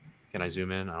players. Can I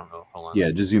zoom in? I don't know. Hold on.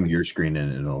 Yeah, just zoom your screen in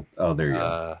and it'll. Oh, there you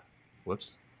go.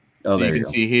 Whoops. Oh, so you can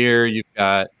see here, you've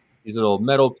got these little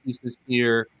metal pieces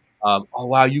here. Oh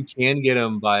wow, you can get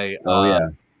them by.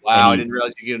 Wow, I didn't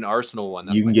realize you get an Arsenal one.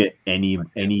 That's you can get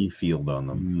any field on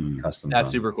them. Custom.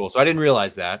 That's super cool. So I didn't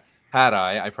realize that. Had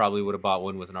I probably would have bought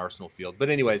one with an Arsenal field.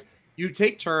 But anyways, you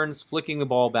take turns flicking the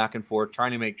ball back and forth,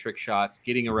 trying to make trick shots,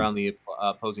 getting around the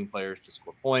opposing players to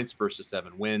score points. 1st to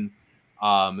 7 wins.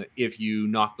 If you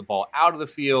knock the ball out of the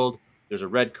field, there's a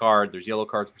red card. There's yellow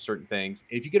cards for certain things.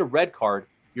 If you get a red card,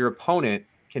 your opponent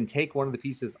can take one of the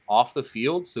pieces off the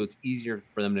field, so it's easier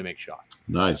for them to make shots.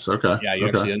 Nice. Okay. Yeah, you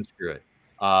actually unscrew it.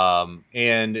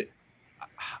 And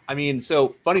I mean, so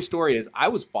funny story is I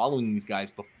was following these guys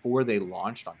before they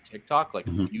launched on TikTok, like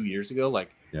a few years ago.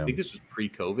 Like I think this was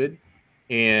pre-COVID,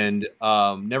 and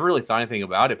never really thought anything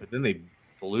about it. But then they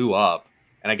blew up,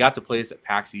 and I got to play this at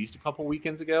PAX East a couple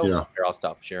weekends ago. Yeah. Here, I'll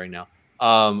stop sharing now.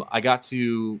 I got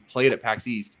to play it at PAX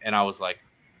East, and I was like,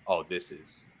 "Oh, this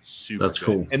is super good."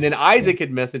 Cool. And then Isaac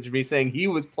had messaged me saying he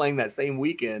was playing that same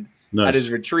weekend at his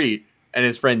retreat, and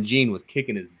his friend Gene was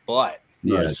kicking his butt.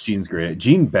 Yeah, Gene's great.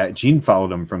 Gene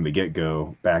followed him from the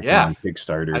get-go back on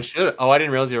Kickstarter. I should. Oh, I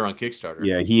didn't realize they were on Kickstarter.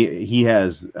 Yeah, he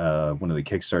has one of the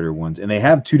Kickstarter ones, and they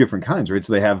have 2 different kinds, right?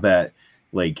 So they have that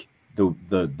like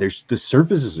the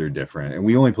surfaces are different, and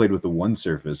we only played with the one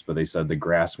surface, but they said the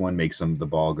grass one makes the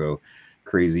ball go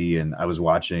crazy. And I was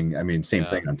watching, I mean, same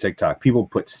thing on TikTok. People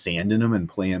put sand in them and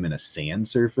play them in a sand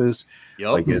surface.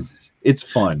 Like it's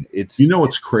fun. It's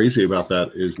what's crazy about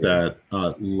that is that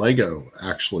Lego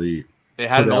actually. They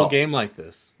had an old game like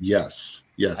this. Yes.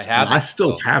 I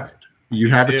still have it. You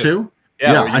have it too?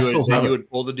 Yeah, I still have it. You would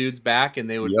pull the dudes back, and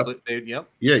they would flip.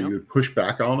 Yeah, you would push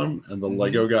back on them, and the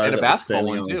Lego guy and a basketball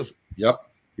one too.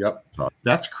 Yep.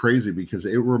 That's crazy because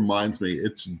it reminds me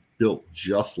it's built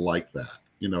just like that.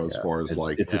 As far as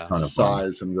it's a ton of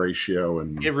size and ratio,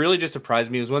 and it really just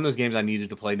surprised me. It was one of those games I needed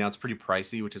to play. Now it's pretty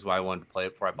pricey, which is why I wanted to play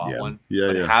it before I bought one.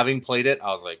 But having played it,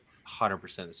 I was like, 100%.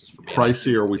 This is for me.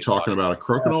 Pricey? Are we talking about a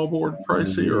crokinole board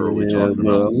pricey, or are we talking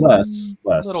about less?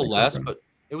 A little less, but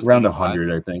it was around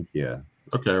 100, I think. Yeah.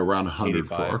 Okay, around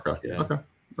 100.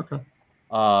 Okay.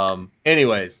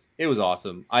 Anyways, it was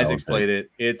awesome. Isaac's played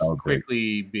it. It's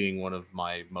quickly being one of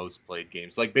my most played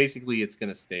games. Like basically, it's going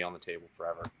to stay on the table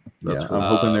forever. That's cool.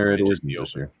 I'm hoping they're at Origins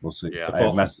this year. We'll see. Yeah, I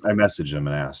messaged them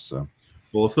and asked. So,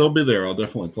 well, if they'll be there, I'll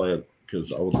definitely play it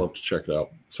because I would love to check it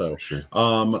out. So, sure.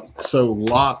 So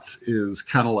Lots is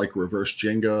kind of like reverse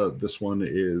Jenga. This one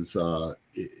is.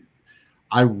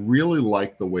 I really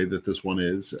like the way that this one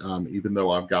is, even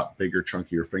though I've got bigger,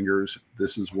 chunkier fingers.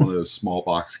 This is one of those small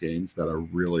box games that I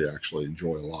really actually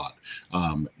enjoy a lot.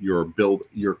 You're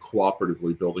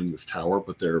cooperatively building this tower,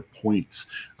 but there are points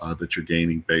that you're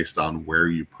gaining based on where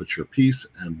you put your piece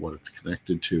and what it's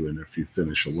connected to, and if you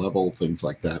finish a level, things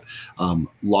like that.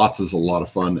 Lots is a lot of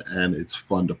fun, and it's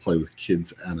fun to play with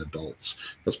kids and adults.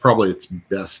 That's probably its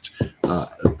best.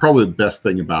 Probably the best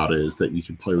thing about it is that you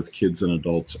can play with kids and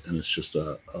adults, and it's just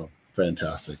a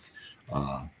fantastic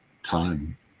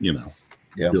time,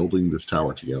 building this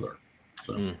tower together.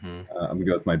 So I'm gonna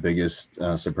go with my biggest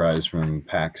surprise from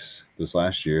PAX this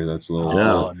last year. That's a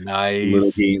little nice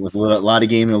little game with a lot of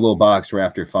game in a little box.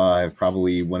 Raptor 5,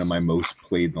 probably one of my most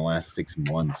played in the last 6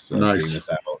 months. Nice. Getting this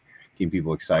out, keeping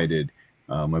people excited.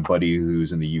 My buddy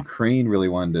who's in the Ukraine really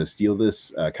wanted to steal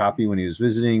this copy when he was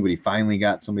visiting, but he finally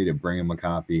got somebody to bring him a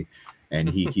copy. And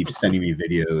he keeps sending me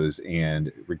videos,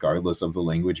 and regardless of the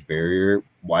language barrier,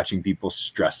 watching people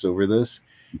stress over this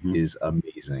is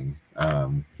amazing. amazing.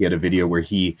 He had a video where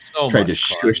he So tried to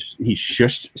much he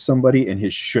shushed somebody, and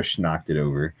his shush knocked it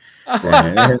over.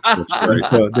 And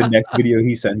so the next video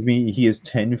he sends me, he is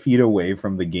 10 feet away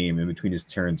from the game in between his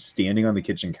turns, standing on the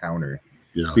kitchen counter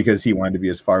because he wanted to be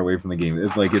as far away from the game.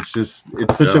 It's like it's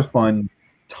such a fun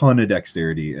ton of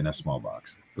dexterity in a small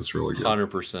box. That's really good.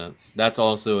 100%. That's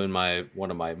also in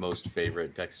one of my most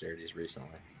favorite dexterities recently.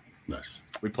 Nice.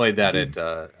 We played that at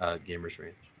Gamers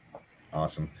Range.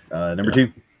 Awesome. Number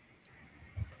 2.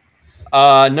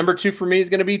 Number 2 for me is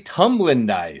going to be Tumbling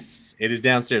Dice. It is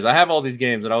downstairs. I have all these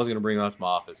games that I was going to bring off my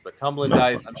office, but Tumbling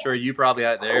Dice, I'm sure you probably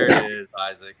had. There it is,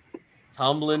 Isaac.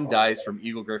 Tumbling Dice from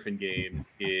Eagle Griffin Games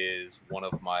is one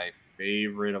of my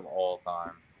favorite of all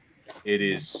time. It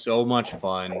is so much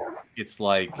fun. It's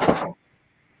like,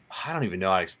 I don't even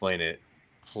know how to explain it.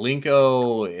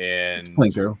 Plinko.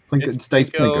 It's dice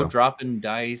Plinko. Dropping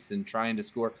dice and trying to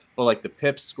score. But like the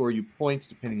pips score you points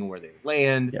depending on where they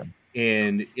land. Yeah.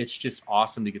 And it's just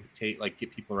awesome to get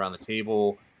get people around the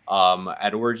table.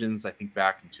 At Origins, I think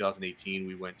back in 2018,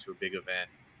 we went to a big event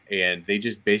and they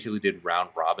just basically did round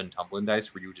robin tumbling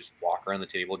dice where you would just walk around the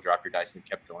table, drop your dice, and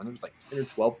kept going. There was like 10 or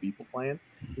 12 people playing.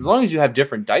 As long as you have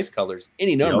different dice colors,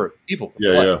 any number of people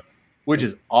can play, which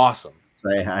is awesome. So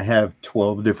I have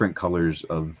 12 different colors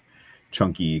of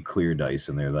chunky clear dice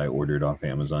in there that I ordered off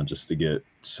Amazon just to get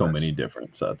so many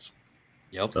different sets.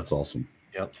 Yep. That's awesome.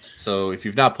 Yep. So if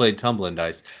you've not played Tumbling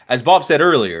Dice, as Bob said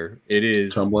earlier, it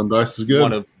is Tumbling Dice is good.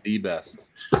 One of the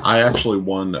best. I actually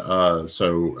won.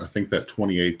 So I think that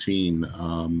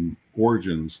 2018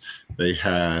 Origins, they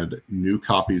had new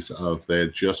copies of. They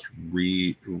had just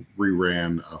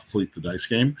reran Fleet the Dice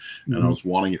game, and I was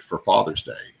wanting it for Father's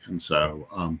Day, and so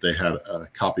they had a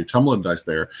copy of Tumbling Dice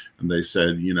there, and they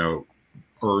said,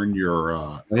 earn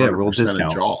your roll a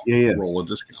discount. Roll a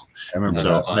discount. I remember.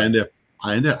 So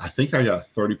I think I got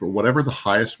 30, but whatever the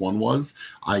highest one was,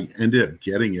 I ended up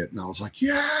getting it, and I was like,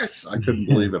 yes! I couldn't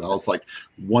believe it. I was like,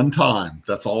 one time,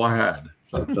 that's all I had.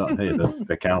 So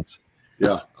that counts.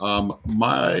 Yeah.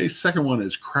 My second one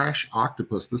is Crash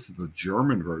Octopus. This is the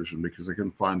German version because I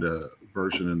couldn't find a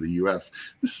version in the U.S.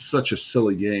 This is such a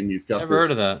silly game. You've got Never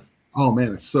heard of that. Oh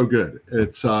man, it's so good.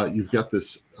 It's you've got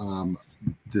this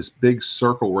this big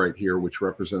circle right here, which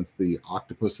represents the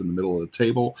octopus in the middle of the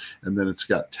table, and then it's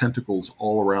got tentacles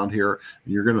all around here.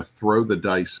 And you're going to throw the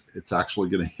dice. It's actually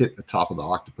going to hit the top of the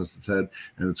octopus's head,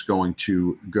 and it's going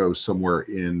to go somewhere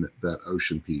in that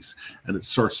ocean piece, and it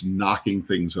starts knocking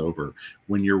things over.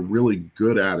 When you're really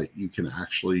good at it, you can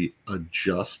actually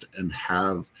adjust and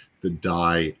have the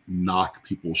die knock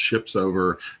people's ships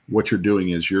over. What you're doing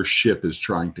is your ship is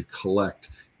trying to collect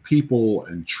people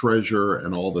and treasure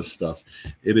and all this stuff.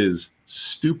 It is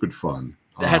stupid fun.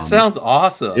 That sounds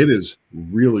awesome. It is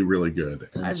really, really good.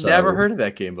 And I've never heard of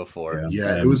that game before.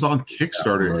 Yeah, it was on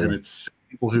Kickstarter, and it's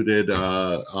people who did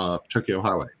Tokyo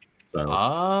Highway. So,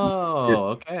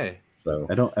 okay. So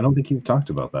I don't think you've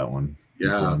talked about that one.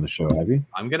 On the show, have you?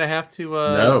 I'm gonna have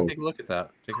to take a look at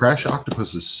that. Crash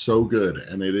Octopus is so good,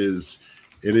 and it is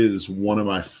one of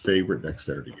my favorite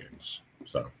dexterity games.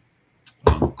 So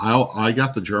I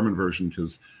got the German version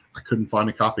because I couldn't find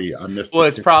a copy. I missed. Well,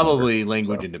 it's probably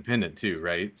language independent too,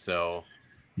 right? So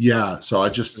yeah, so I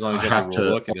just as long as you have to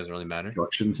look, it doesn't really matter.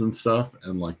 Instructions and stuff,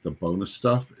 and like the bonus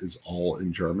stuff is all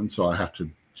in German, so I have to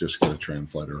just get a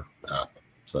translator app.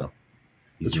 So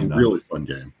it's a really fun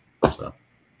game. So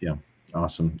yeah.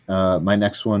 Awesome. My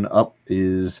next one up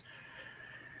is,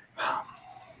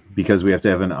 because we have to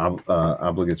have an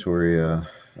obligatory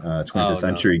 20th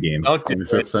century game.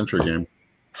 25th century game.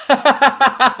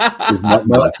 Is Mutton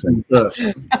Busting.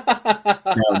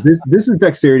 Now, this is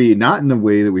dexterity, not in the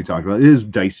way that we talked about. It is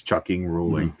dice chucking,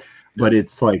 rolling, but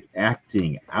it's like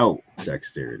acting out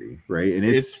dexterity, right? And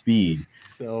it's speed.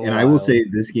 And I will say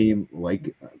this game,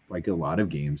 like a lot of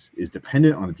games, is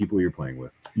dependent on the people you're playing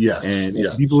with. Yes. And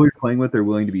if the people you're playing with are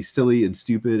willing to be silly and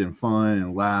stupid and fun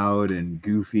and loud and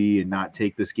goofy and not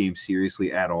take this game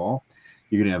seriously at all,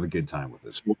 you're gonna have a good time with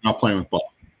it. So we're not playing with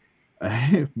ball.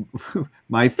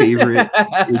 My favorite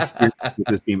experience with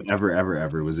this game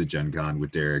ever was a Gen Con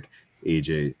with Derek,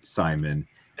 AJ, Simon,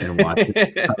 and watching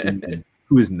Simon,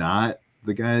 who is not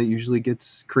the guy that usually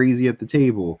gets crazy at the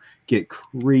table, get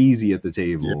crazy at the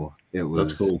table. Yeah,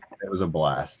 that's cool. It was a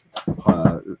blast.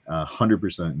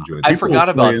 100% enjoyed it. I forgot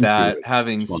about that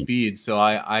having speed, so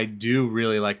I do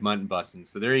really like Mutton Busting.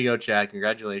 So there you go, Chad.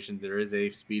 Congratulations. There is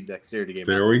a speed dexterity game.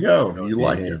 There we go. You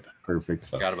like it. Perfect.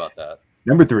 Forgot about that.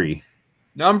 Number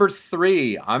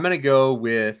three, I'm going to go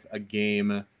with a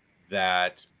game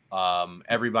that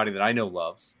everybody that I know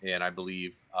loves, and I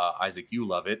believe, Isaac, you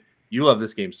love it. you love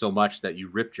this game so much that you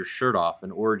ripped your shirt off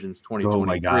in Origins 2023. Oh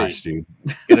my gosh, dude!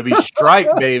 It's gonna be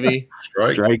Strike, baby.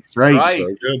 Strike.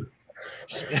 So good.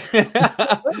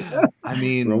 I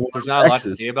mean, there's not a lot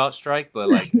to say about Strike, but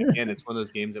like again, it's one of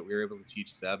those games that we were able to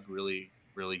teach Seb really,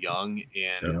 really young,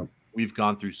 and we've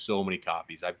gone through so many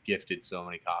copies. I've gifted so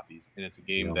many copies, and it's a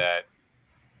game that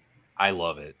I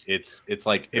love it. It's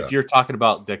like if you're talking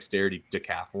about Dexterity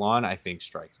Decathlon, I think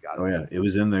Strike's got it. Oh yeah, it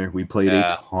was in there. We played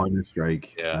a ton of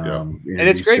Strike. And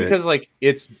it's great because like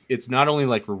it's not only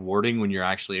like rewarding when you're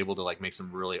actually able to like make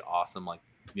some really awesome like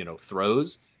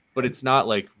throws, but it's not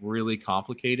like really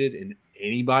complicated and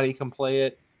anybody can play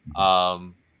it.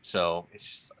 So it's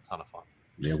just a ton of fun.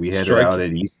 Yeah, we had it out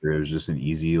at Easter. It was just an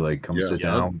easy like come sit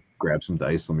down, grab some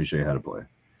dice, let me show you how to play.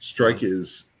 Strike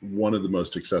is one of the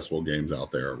most accessible games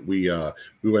out there. We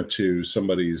went to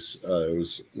somebody's it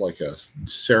was like a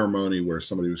ceremony where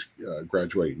somebody was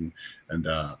graduating, and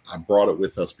I brought it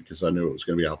with us because I knew it was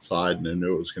going to be outside and I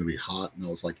knew it was going to be hot, and I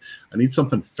was like, I need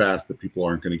something fast that people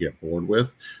aren't going to get bored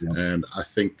with. And I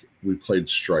think we played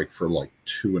Strike for like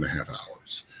 2.5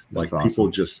 hours. Like people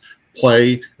just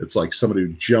play. It's like somebody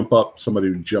would jump up, somebody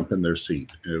would jump in their seat,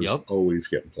 and it was always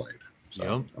getting played.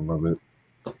 So I love it.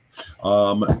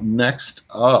 Next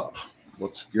up,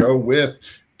 let's go with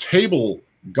Table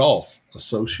Golf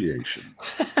Association.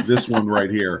 This one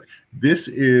right here. This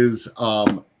is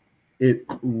it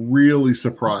really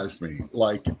surprised me.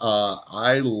 Like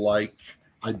I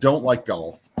don't like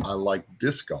golf. I like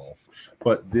disc golf,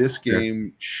 but this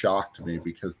game shocked me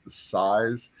because the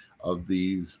size of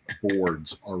these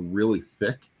boards are really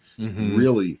thick,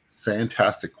 really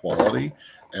fantastic quality,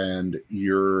 and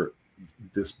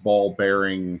this ball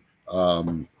bearing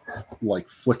like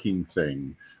flicking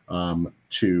thing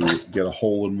to get a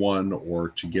hole in one or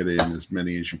to get in as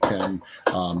many as you can.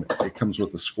 It comes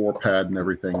with a score pad and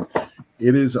everything.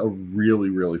 It is a really,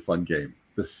 really fun game.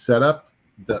 The setup,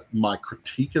 my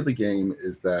critique of the game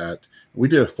is that we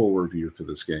did a full review for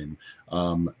this game.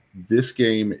 This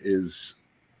game is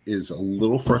a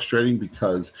little frustrating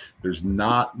because there's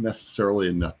not necessarily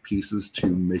enough pieces to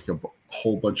make a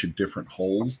whole bunch of different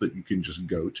holes that you can just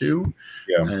go to.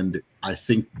 And I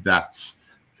think that's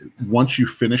once you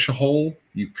finish a hole,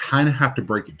 you kind of have to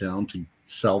break it down to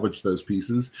salvage those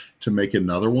pieces to make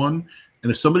another one.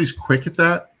 And if somebody's quick at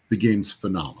that, the game's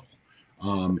phenomenal.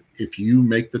 If you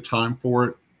make the time for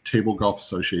it, Table Golf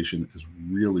Association is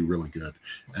really, really good.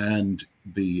 And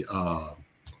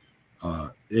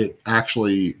it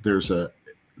actually there's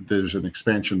an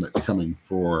expansion that's coming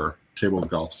for Table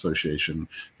Golf Association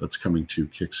that's coming to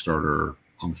Kickstarter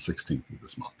on the 16th of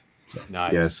this month. So.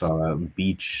 Nice. Yeah, I saw that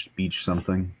beach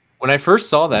something. When I first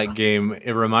saw that game,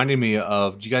 it reminded me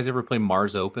of. Did you guys ever play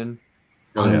Mars Open?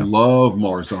 I love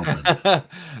Mars Open,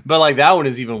 but like that one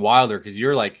is even wilder because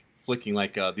you're like flicking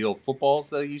like the old footballs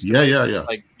that you used to. Yeah.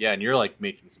 Like and you're like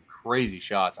making some crazy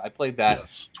shots. I played that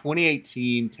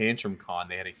 2018 Tantrum Con.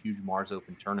 They had a huge Mars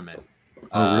Open tournament.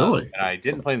 Oh, really? And I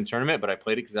didn't play in the tournament, but I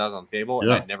played it because I was on the table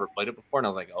and I'd never played it before. And I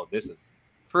was like, oh, this is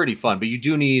pretty fun. But you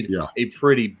do need a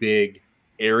pretty big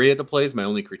area to play is my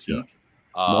only critique.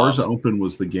 Mars Open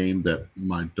was the game that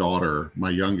my daughter,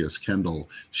 my youngest, Kendall,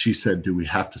 she said, do we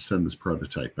have to send this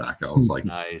prototype back? I was like,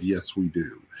 yes, we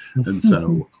do. And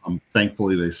so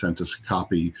thankfully they sent us a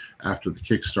copy after the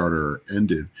Kickstarter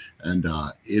ended. And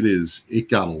it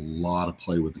got a lot of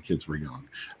play with the kids were young.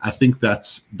 I think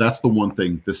that's the one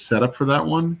thing. The setup for that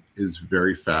one is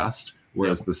very fast,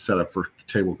 whereas the setup for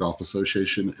Table Golf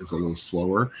Association is a little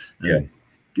slower. And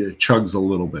it chugs a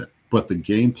little bit, but the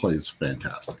gameplay is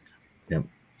fantastic. Yep.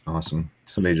 Awesome.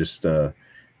 Somebody just threw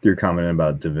a comment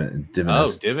about Divinus. Oh,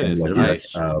 Divinus.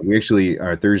 Nice. We actually,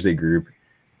 our Thursday group,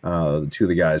 two of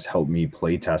the guys helped me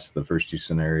play test the first two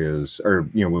scenarios, or,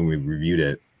 when we reviewed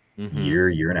it year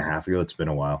and a half ago. It's been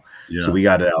a while. Yeah. So we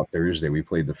got it out Thursday. We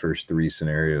played the first 3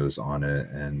 scenarios on it.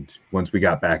 And once we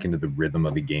got back into the rhythm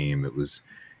of the game,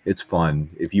 it's fun.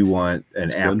 If you want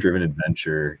an app-driven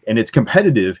adventure, and it's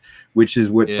competitive, which is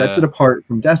what sets it apart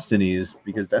from Destiny's,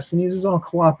 because Destiny's is all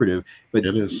cooperative. But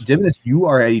Divinus, you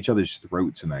are at each other's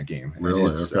throats in that game.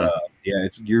 Really?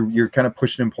 It's you're kind of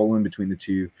pushing and pulling between the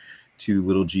two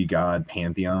little G God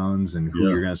pantheons and who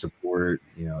you're going to support.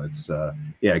 It's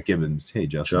Gibbons. Hey,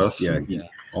 Justin.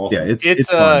 Awesome.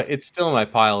 It's still in my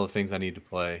pile of things I need to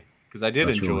play because I did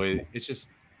enjoy it. It's just.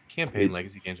 Campaign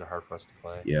legacy games are hard for us to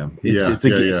play. It's a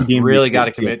game. You really got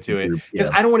to commit to it because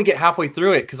I don't want to get halfway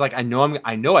through it because like I know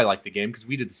I like the game because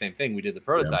we did the same thing. We did the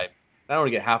prototype. I don't want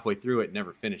to get halfway through it and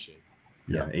never finish it.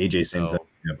 AJ same thing.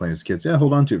 Playing with kids.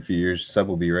 Hold on to it for years. Seb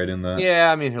will be right in that.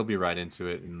 Yeah, I mean he'll be right into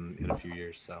it in a few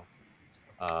years. So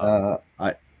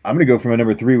I'm gonna go for my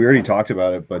number 3. We already talked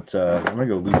about it, but I'm gonna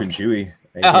go Loop and Chewy.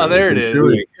 Oh, there it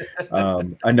is.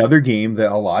 Another game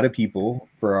that a lot of people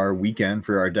for our weekend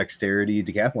for our Dexterity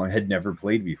Decathlon had never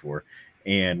played before.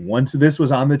 And once this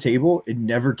was on the table, it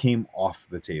never came off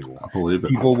the table. I believe it.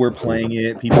 People were playing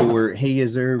it. People were, hey,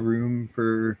 is there room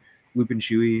for Loop and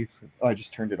Chewy? Oh, I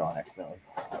just turned it on accidentally.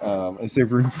 Is there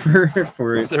room for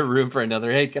it? Is there room for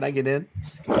another? Hey, can I get in?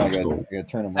 I gotta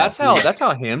turn them that's off. That's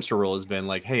how Hamster Roll has been.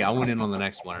 Like, hey, I went in on the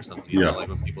next one or something. You know, like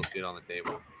when people see it on the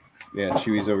table. Yeah,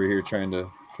 Chewy's over here trying to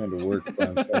work by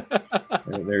himself.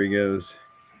 There he goes.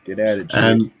 Get at it, Chewy.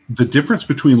 And the difference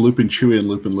between Loop and Chewy and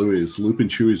Loop and Louie is Loop and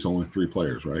Chewy is only 3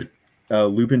 players, right?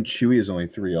 Loop and Chewy is only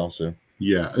 3 also.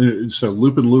 Yeah, so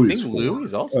Loop and Louie is 4.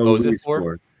 Louie's also. Is it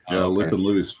 4? Yeah, okay. Loop and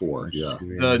Louie is 4. Yeah.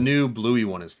 The new Bluey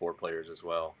one is 4 players as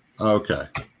well. Okay.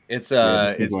 It's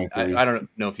I don't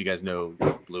know if you guys know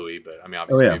Bluey, but I mean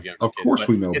obviously of course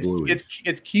we know Bluey.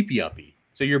 It's keepy uppy.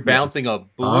 So you're bouncing a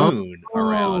balloon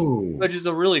around, which is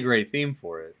a really great theme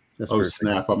for it. That's perfect.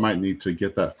 Snap! I might need to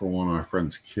get that for one of my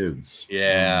friend's kids.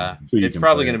 Yeah, so it's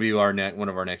probably going to be one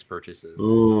of our next purchases.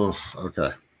 Oh,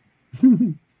 okay.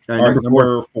 All right,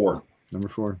 number 4. Number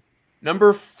 4.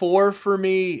 Number 4 for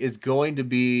me is going to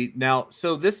be now.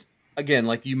 So this again,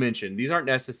 like you mentioned, these aren't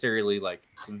necessarily like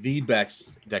the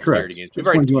best Dexterity games. We've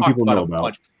already talked about a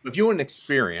bunch. If you want an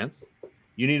experience,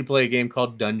 you need to play a game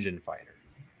called Dungeon Fighter.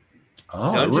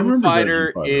 Oh, Dungeon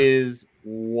Fighter is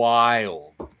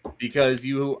wild because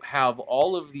you have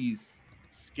all of these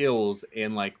skills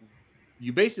and like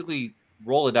you basically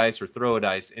roll a dice or throw a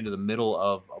dice into the middle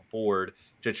of a board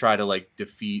to try to like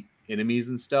defeat enemies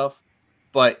and stuff.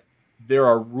 But there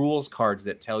are rules cards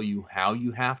that tell you how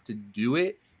you have to do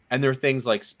it. And there are things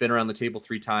like spin around the table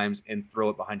 3 times and throw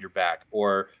it behind your back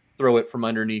or throw it from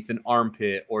underneath an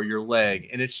armpit or your leg.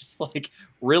 And it's just like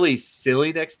really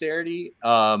silly dexterity.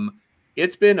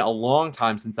 It's been a long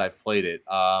time since I've played it.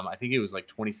 I think it was like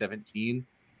 2017,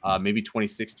 maybe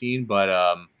 2016, but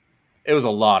it was a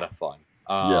lot of fun.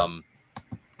 And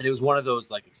it was one of those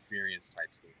like experience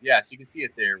types. Yeah, so you can see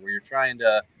it there where you're trying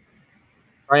to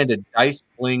dice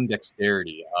fling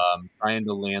dexterity, trying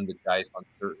to land the dice on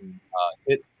certain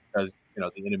hits because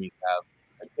the enemies have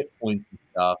like hit points and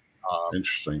stuff.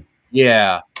 Interesting.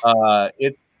 Yeah,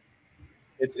 it's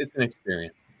an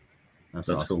experience. That's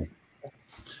awesome. Cool.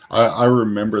 I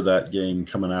remember that game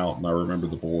coming out, and I remember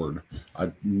the board.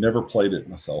 I've never played it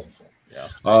myself. Yeah.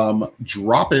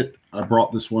 Drop It. I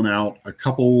brought this one out a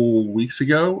couple weeks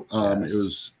ago. It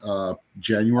was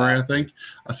January, I think.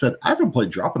 I said, I haven't played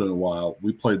Drop It in a while.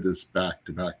 We played this back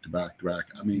to back to back to back.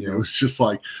 I mean, it was just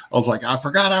like, I was like, I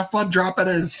forgot how fun Drop It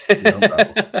is.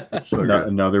 So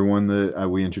another one that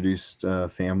we introduced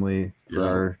family for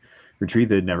our retreat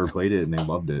that had never played it and they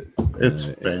loved it. It's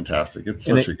fantastic. It's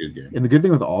such a good game. And the good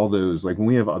thing with all those, like when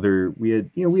we have we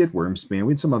had Wormspan,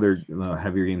 we had some other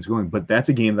heavier games going, but that's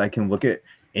a game that I can look at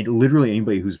and literally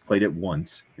anybody who's played it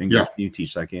once and you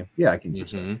teach that game. Yeah, I can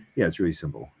teach it. Yeah, it's really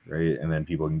simple, right? And then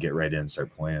people can get right in and start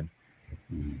playing.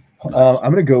 Nice.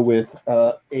 I'm gonna go with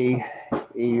a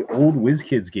old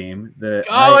WizKids game that.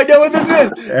 Oh, I know what this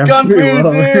is. Kung Fu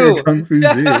Zoo. Kung Fu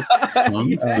Zoo. Kung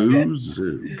Fu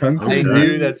Zoo. Kung Fu I Zoo.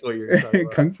 knew that's what you're talking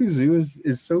about. Kung Fu Zoo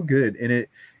is so good,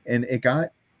 and it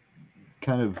got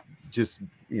kind of just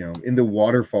in the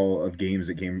waterfall of games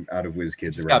that came out of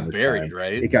WizKids. It got buried,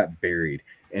 right? It got buried,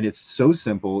 and it's so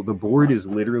simple. The board is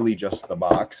literally just the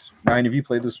box. Ryan, have you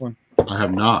played this one? I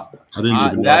have not. I didn't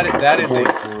even. That is a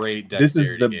great dexterity This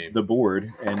is game. the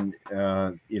board, and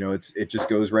it just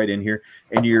goes right in here,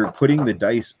 and you're putting the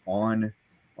dice on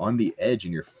the edge,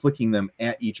 and you're flicking them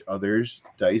at each other's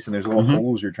dice, and there's little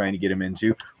holes you're trying to get them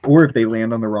into, or if they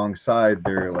land on the wrong side,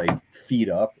 they're like feet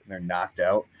up and they're knocked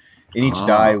out. And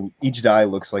each die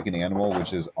looks like an animal,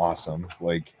 which is awesome.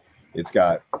 Like it's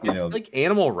got it's like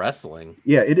animal wrestling.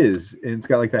 Yeah, it is. And it's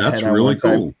got like that That's head on really one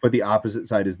side, cool. but the opposite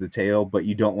side is the tail. But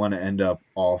you don't want to end up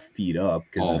all feet up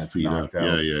because then it's knocked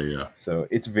out. Yeah. So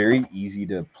it's very easy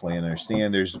to play and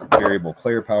understand. There's variable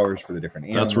player powers for the different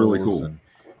animals. That's really cool. And,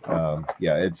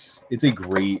 it's a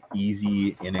great,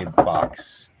 easy in a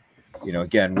box.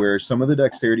 Again, where some of the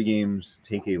dexterity games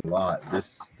take a lot,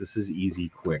 this is easy,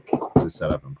 quick to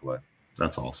set up and play.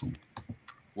 That's awesome.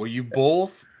 Well, you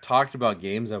both talked about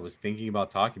games I was thinking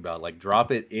about talking about, like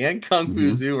Drop It and Kung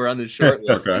Fu Zoo were on the short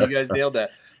list. Okay. You guys nailed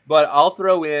that. But I'll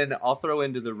throw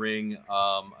into the ring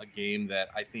a game that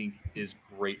I think is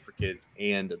great for kids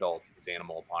and adults is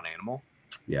Animal Upon Animal.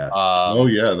 Yes.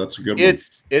 That's a good one.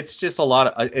 It's just a lot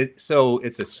of it's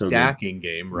a stacking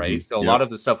game, right? So a lot of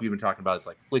the stuff we've been talking about is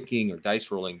like flicking or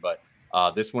dice rolling, but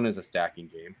this one is a stacking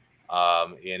game,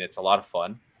 and it's a lot of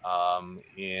fun.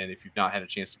 And if you've not had a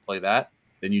chance to play that,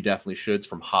 then you definitely should. It's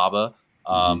from Haba.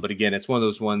 But again, it's one of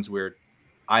those ones where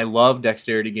I love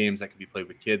dexterity games that can be played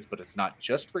with kids, but it's not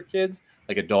just for kids.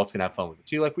 Like adults can have fun with it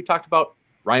too. Like we talked about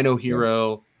Rhino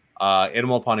Hero,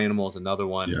 Animal Upon Animal is another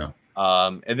one. Yeah.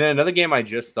 And then another game I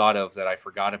just thought of that I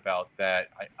forgot about that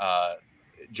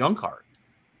Junk Art.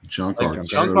 Junk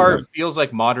Art feels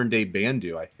like modern day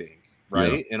Bandu, I think,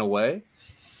 right? In a way.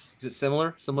 Is it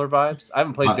similar vibes? I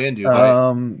haven't played Bandu.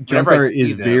 But Junk Art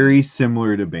is very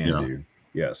similar to Bandu.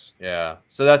 Yeah. Yes. Yeah.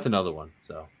 So that's another one.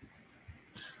 So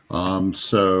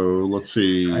let's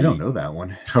see. I don't know that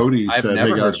one. Cody said,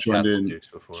 "Hey guys, joined in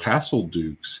Castle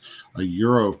Dukes,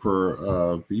 €1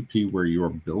 for VP where you are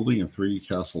building a 3D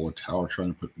castle, a tower,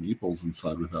 trying to put meeples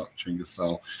inside without Jenga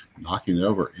style knocking it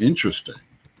over." Interesting.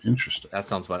 That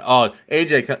sounds fun. Oh,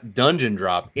 AJ Dungeon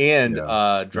Drop and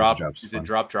Drop. Is it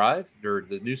Drop Drive? Or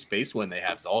the new Space one they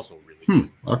have is also really good.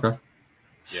 Okay.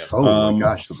 Yeah. Oh my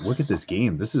gosh! Look at this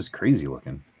game. This is crazy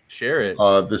looking. Share it.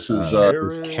 This is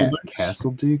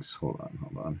Castle Dukes. Hold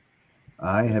on.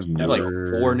 I have never. Like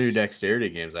 4 new dexterity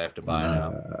games I have to buy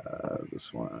now.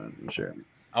 This one, sure.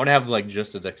 I want to have like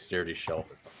just a dexterity shelf.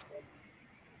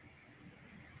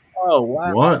 Oh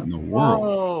wow! What in the world?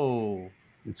 Oh.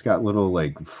 It's got little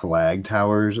like flag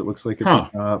towers. It looks like at the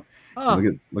top.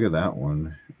 Look at that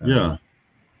one. Yeah,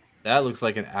 that looks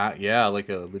like like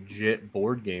a legit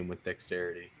board game with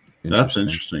dexterity. That's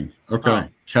interesting. Okay,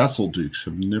 Castle Dukes.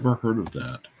 Have never heard of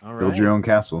that. All right. Build your own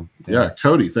castle. Yeah,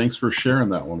 Cody, thanks for sharing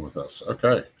that one with us.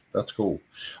 Okay, that's cool.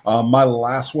 My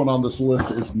last one on this list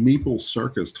is Meeple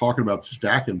Circus. Talking about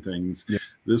stacking things. Yeah.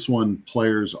 This one,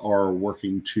 players are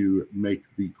working to make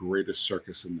the greatest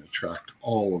circus and attract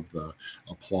all of the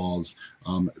applause.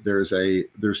 There's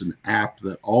an app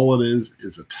that all it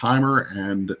is a timer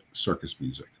and circus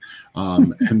music,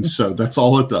 and so that's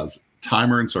all it does.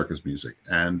 Timer and circus music,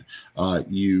 and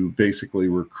you basically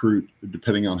recruit,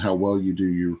 depending on how well you do,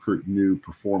 you recruit new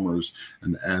performers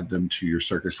and add them to your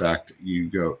circus act. You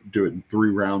go do it in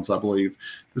 3 rounds, I believe.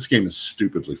 This game is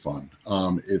stupidly fun.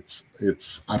 I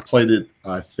played it,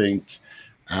 I think,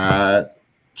 at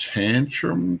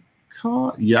Tantrum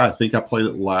Con. Yeah, I think I played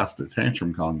it last at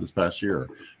Tantrum Con this past year.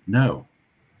 No,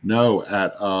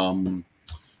 at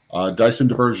Dyson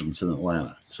Diversions in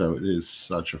Atlanta. So it is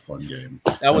such a fun game.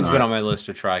 That one's been on my list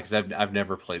to try because I've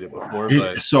never played it before.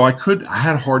 So I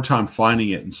had a hard time finding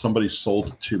it, and somebody sold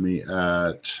it to me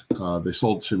they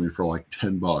sold it to me for like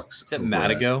 $10. Is it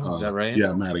Madigo? Is that right? Yeah,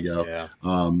 Madigo. Yeah.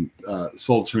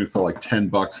 Sold it to me for like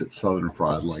 $10 at Southern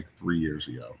Fried like 3 years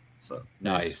ago. So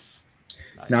nice.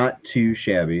 Not too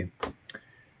shabby.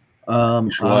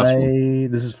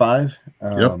 This is 5.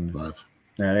 Yep, 5.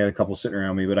 I got a couple sitting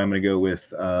around me, but I'm going to go with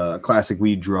a classic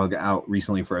we drug out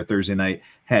recently for a Thursday night.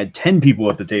 Had 10 people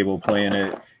at the table playing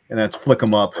it, and that's Flick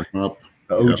 'em Up. The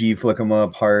OG Flick 'em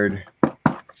Up hard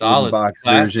solid box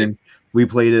version. We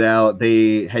played it out.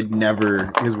 They had never,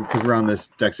 because we're on this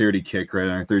dexterity kick right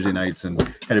on our Thursday nights, and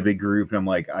had a big group, and I'm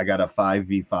like, I got a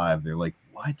 5v5. They're like,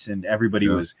 what? And everybody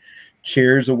was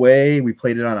chairs away. We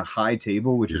played it on a high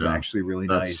table, which is actually really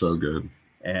nice. That's so good.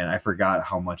 And I forgot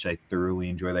how much I thoroughly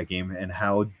enjoy that game and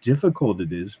how difficult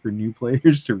it is for new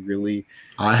players to really.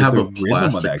 I have a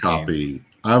plastic copy. Game.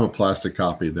 I have a plastic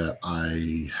copy that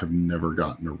I have never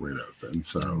gotten rid of, and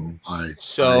so I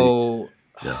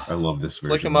love this version.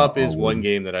 Flick 'em Up is one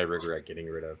game that I regret getting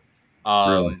rid of.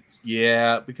 Really?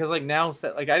 Yeah, because like now,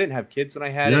 like I didn't have kids when I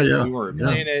had it. We weren't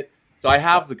playing it, so I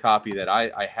have the copy that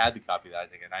I had the copy that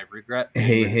Isaac, and I regret.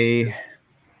 Hey,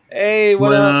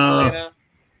 what up, Elena?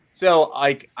 So,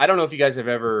 like, I don't know if you guys have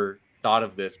ever thought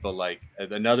of this, but like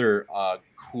another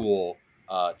cool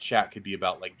chat could be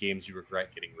about like games you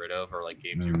regret getting rid of, or like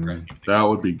games you regret. That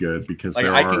would be good because like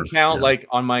I can count like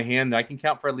on my hand. I can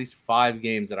count for at least 5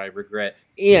 games that I regret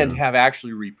and have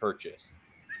actually repurchased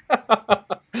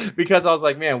because I was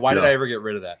like, man, why did I ever get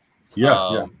rid of that?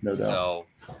 No doubt. So,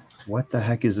 what the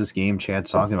heck is this game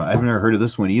Chad's talking about? I've never heard of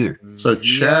this one either. So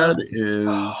Chad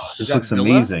this looks Villa?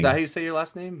 Amazing. Is that how you say your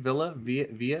last name? Villa? Via?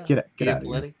 Get out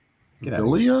of here. Get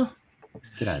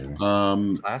out of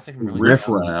here. Classic Riff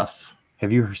Raff.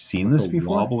 Have you seen this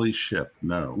before? Wobbly ship.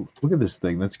 No. Look at this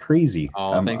thing. That's crazy.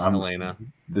 Oh, thanks, Elena.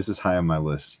 This is high on my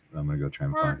list. I'm gonna go try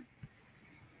and find.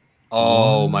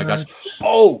 Oh my gosh.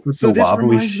 Oh, so this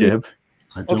wobbly ship.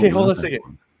 Okay, hold on a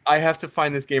second. I have to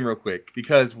find this game real quick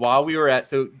because while we were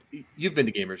you've been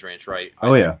to Gamers Ranch, right?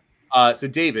 Oh yeah. So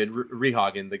David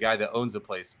Rehagen, the guy that owns the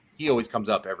place, he always comes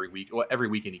up every week. Well, every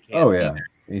weekend he can. Oh yeah,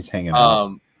 he's hanging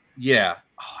out. Yeah.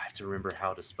 Oh, I have to remember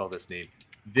how to spell this name.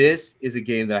 This is a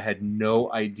game that I had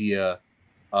no idea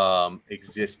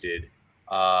existed.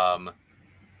 Oh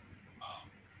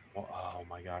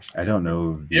my gosh. I don't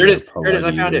know. Here it is.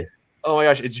 I found it. Oh my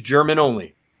gosh, it's German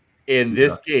only. In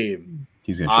this game,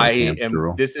 he's gonna try hamster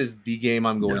roll. This is the game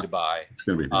I'm going to buy. It's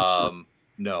gonna be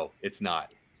no, it's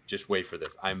not. Just wait for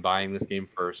this. I'm buying this game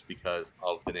first because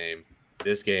of the name.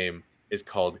 This game is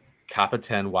called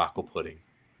Kapitän Wackelpudding.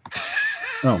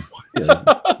 Oh,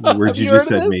 yeah. Word you just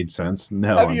said made sense.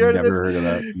 No, I've never heard of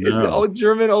that. No. It's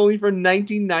German only for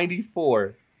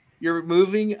 1994. You're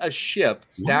moving a ship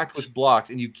stacked with blocks,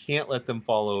 and you can't let them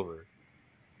fall over.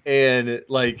 And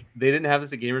like they didn't have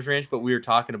this at Gamers Ranch, but we were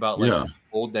talking about like just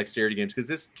old dexterity games because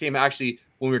this came actually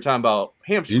when we were talking about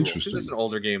Hamster Rule, because this is an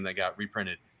older game that got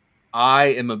reprinted. I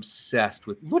am obsessed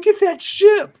with. Look at that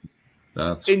ship.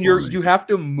 That's and you have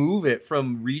to move it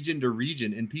from region to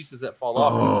region in pieces that fall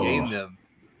off and game them.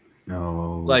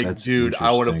 No, like dude,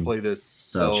 I want to play this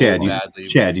so badly.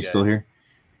 Chad, you still here?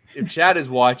 If Chad is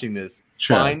watching this,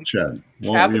 find Chad.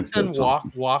 Kapitän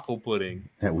Wackelpudding.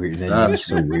 That weird. That's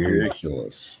so weird.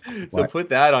 Ridiculous. So put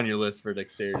that on your list for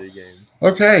dexterity games.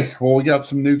 Okay. Well, we got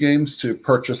some new games to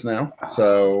purchase now.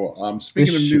 So,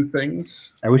 speaking of new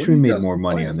things, I wish we made more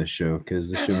money on this show because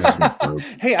this show makes me broke.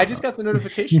 Hey, I just got the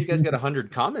notification you guys got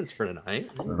 100 comments for tonight.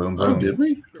 Oh, did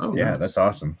we? Oh, yeah, that's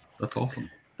awesome. That's awesome.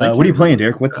 What are you playing,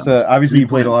 Derek? What's obviously you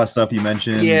played a lot of stuff. You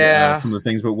mentioned some of the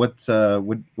things, but what are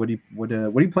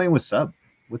you playing with Seb?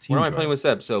 What am I playing with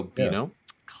Seb? So Beano,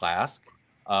 Clask,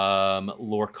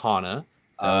 Lorcana.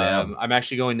 I'm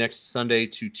actually going next Sunday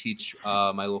to teach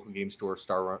my local game store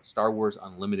Star Wars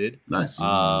Unlimited. Nice.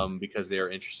 Because they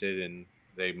are interested and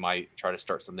they might try to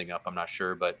start something up. I'm not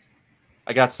sure, but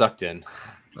I got sucked in.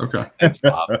 Okay. Thanks,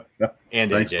 Bob. And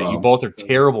AJ, Bob. You both are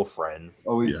terrible friends.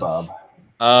 Always Bob.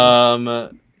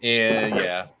 And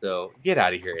yeah, so get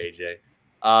out of here, AJ.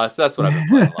 So that's what I've been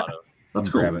playing a lot of. That's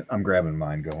cool. I'm grabbing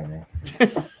mine. Go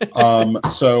on.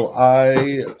 So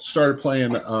I started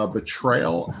playing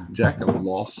Betrayal Deck of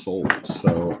Lost Souls.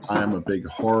 So I'm a big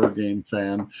horror game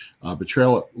fan.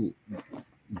 Betrayal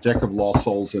Deck of Lost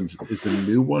Souls is a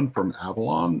new one from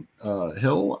Avalon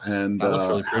Hill and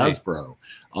really Hasbro.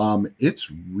 It's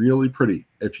really pretty.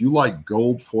 If you like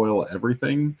gold foil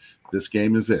everything, this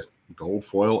game is it. Gold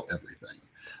foil everything.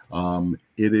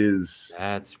 It is.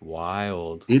 That's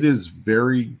wild. It is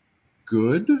very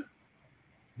good.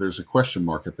 There's a question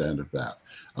mark at the end of that.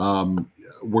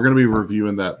 We're going to be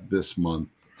reviewing that this month.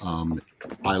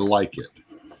 I like it.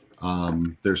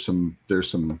 There's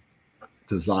some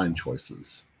design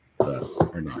choices that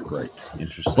are not great.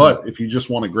 Interesting. But if you just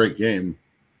want a great game,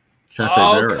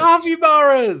 Coffee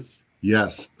Barras.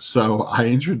 Yes. So I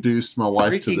introduced my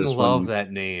wife to this one. I love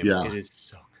that name. Yeah. It is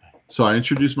so good. So I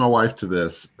introduced my wife to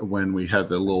this when we had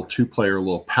the little 2-player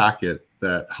little packet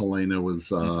that Helena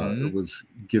was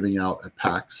giving out at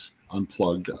PAX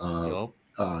Unplugged.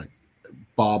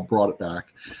 Bob brought it back.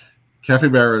 Cafe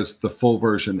Barras, the full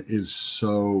version, is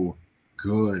so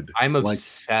good. I'm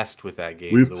obsessed with that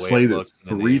game. We've played it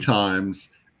 3 times.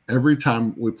 Every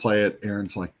time we play it,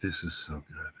 Aaron's like, "This is so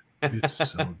good. It's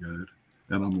so good."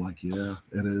 And I'm like, "Yeah,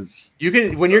 it is." You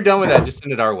can, when you're done with that, just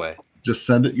send it our way. Just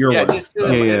send it your way.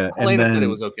 Helena said it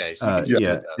was okay.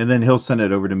 And then he'll send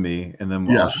it over to me, and then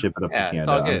we'll ship it up to Canada. It's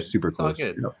all good. I'm super close.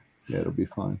 Yep. Yeah, it'll be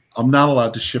fine. I'm not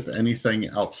allowed to ship anything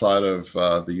outside of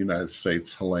the United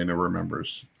States. Helena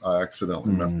remembers. I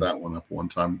accidentally messed that one up one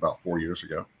time about 4 years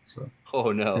ago. So.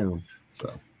 Oh no.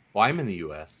 So. Well, I'm in the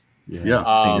U.S. Yeah.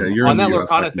 You're on that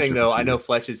Lorcana thing, though. I know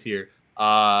Fletch is here.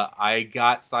 I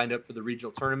got signed up for the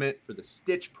regional tournament for the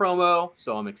Stitch promo,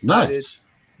 so I'm excited. Nice.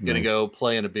 Gonna go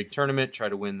play in a big tournament, try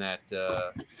to win that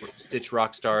Stitch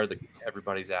Rockstar that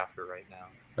everybody's after right now.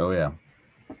 Oh yeah.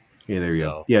 Yeah, there you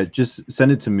go. Yeah, just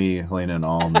send it to me, Helena, and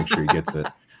I'll make sure he gets it.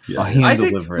 I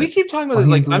say, we keep talking about this.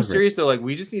 Like, I'm serious though. Like,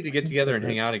 we just need to get together and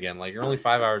hang out again. Like, you're only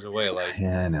 5 hours away. Like,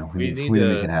 yeah, I know. We need to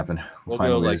make it happen. We'll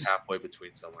go like halfway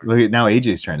between somewhere. Look at now,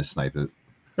 AJ's trying to snipe it.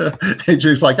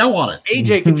 AJ's like, I want it.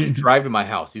 AJ can just drive to my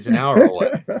house. He's an hour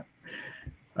away.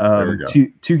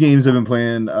 Two games I've been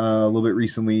playing a little bit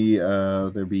recently.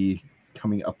 They'll be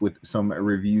coming up with some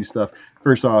review stuff.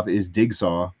 First off is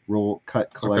Digsaw Roll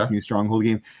Cut Collect New Stronghold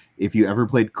game. If you ever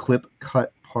played Clip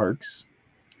Cut Parks,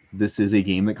 this is a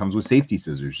game that comes with safety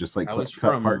scissors, just like Clip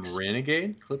Cut Parks.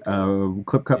 Renegade. Clip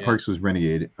Cut Parks was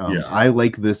Renegade. I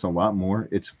like this a lot more.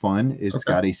 It's fun. It's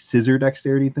got a scissor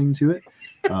dexterity thing to it,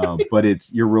 but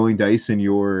you're rolling dice and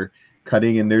you're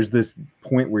cutting, and there's this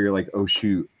point where you're like, oh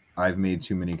shoot, I've made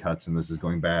too many cuts and this is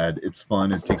going bad. It's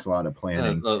fun. It takes a lot of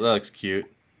planning. That looks cute.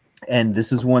 And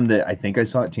this is one that I think I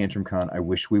saw at Tantrum Con. I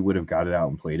wish we would have got it out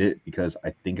and played it because I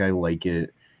think I like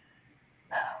it.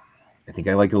 I think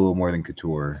I like it a little more than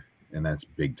Couture, and that's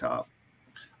Big Top.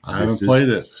 I haven't played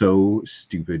it. So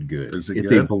stupid good. Is it it's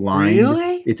good? a blind.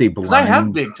 Really? It's a blind. I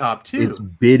have Big Top too. It's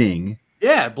bidding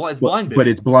Yeah, it's blind bidding. But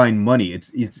it's blind money.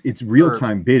 It's real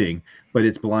time bidding, but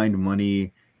it's blind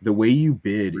money. The way you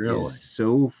bid is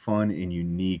so fun and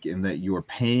unique in that you are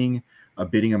paying a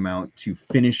bidding amount to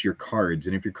finish your cards,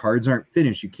 and if your cards aren't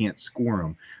finished, you can't score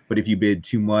them. But if you bid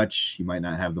too much, you might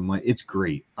not have the money. It's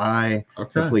great. I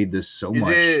have played this so much.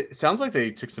 It sounds like they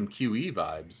took some QE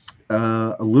vibes.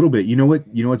 A little bit. You know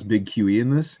what's big QE in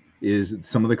this is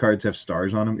some of the cards have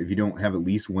stars on them. If you don't have at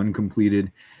least one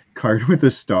completed card with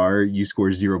a star, you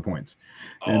score 0 points.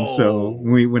 And so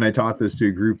when I taught this to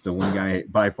a group, the one guy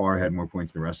by far had more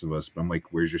points than the rest of us. But I'm like,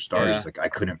 "Where's your star?" He's like, "I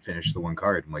couldn't finish the one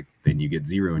card." I'm like, "Then you get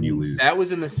 0 and you lose." That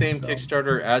was in the same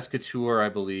Kickstarter as Couture, I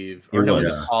believe. Or no, it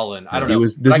was Colin. I don't know.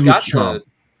 This was Chomp.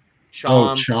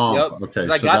 Chomp. Yep. Okay.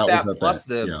 So I got that plus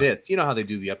the bits. You know how they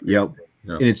do the upgrade. Yep.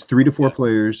 And it's 3 to 4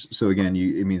 players. So again,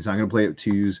 it's not going to play at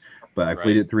 2s, but I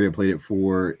played it 3. I played it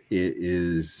 4. It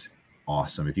is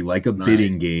awesome. If you like a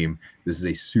bidding game, this is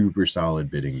a super solid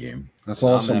bidding game. That's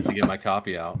awesome. I'm gonna have to get my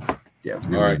copy out. Yeah,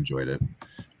 really enjoyed it.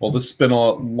 Well, this has been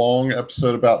a long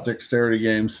episode about Dexterity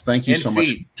games. Thank you so much,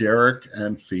 Derek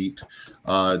and Feet.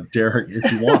 Derek,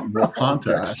 if you want more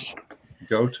context,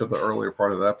 go to the earlier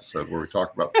part of the episode where we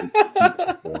talked about feet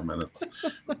for 4 minutes.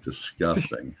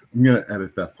 Disgusting. I'm going to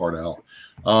edit that part out.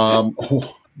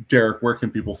 Derek, where can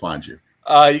people find you?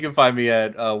 You can find me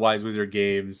at Wise Wizard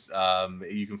Games.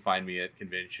 You can find me at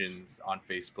conventions on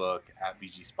Facebook at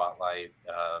BG Spotlight.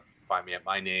 Find me at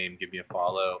my name. Give me a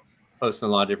follow. Posting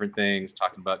a lot of different things,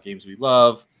 talking about games we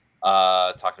love,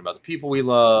 talking about the people we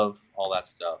love, all that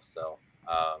stuff. So,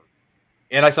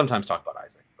 and I sometimes talk about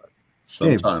Isaac.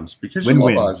 Sometimes, because you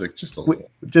love Isaac, just a little,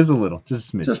 just a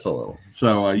smidge, just a little.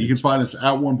 So you can find us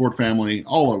at One Board Family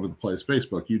all over the place: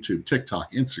 Facebook, YouTube,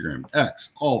 TikTok, Instagram, X,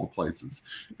 all the places.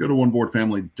 Go to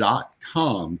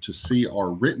oneboardfamily.com to see our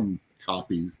written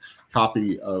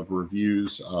copy of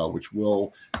reviews, which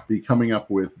will be coming up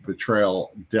with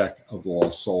Betrayal, Deck of the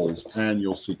Lost Souls, and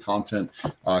you'll see content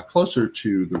closer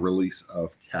to the release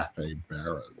of Cafe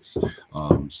Barras.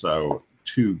 So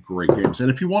 2 great games.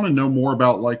 And if you want to know more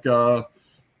about like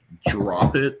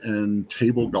Drop It and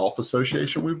Table Golf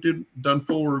Association, we've done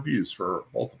full reviews for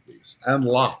both of these and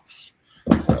lots.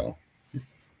 So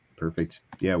perfect.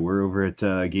 Yeah, we're over at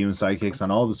Game with Sidekicks on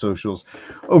all the socials.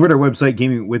 Over at our website,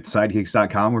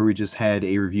 gamingwithsidekicks.com, where we just had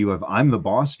a review of I'm the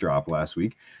Boss drop last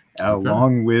week,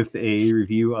 along with a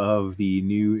review of the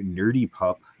new Nerdy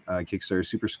Pup Kickstarter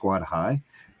Super Squad High.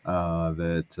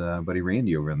 That buddy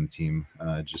Randy over on the team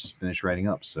just finished writing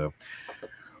up. So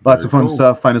lots of fun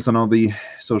stuff. Find us on all the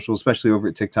socials, especially over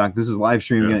at TikTok. This is live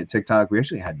streaming at TikTok. We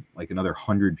actually had like another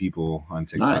 100 people on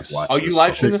TikTok watch. Oh, you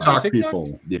live stream this on TikTok?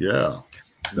 People. Yeah.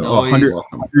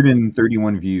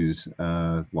 131 views.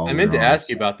 I meant to ask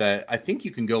you about that. I think you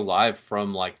can go live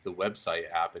from like the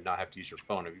website app and not have to use your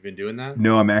phone. Have you been doing that?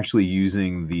 No, I'm actually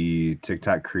using the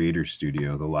TikTok Creator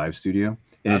Studio, the live studio.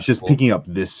 And it's just picking up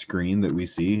this screen that we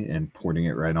see and porting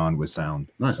it right on with sound.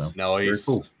 Nice. So, very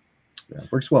cool. Yeah,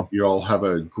 works well. You all have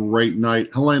a great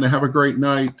night. Helena, have a great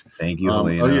night. Thank you,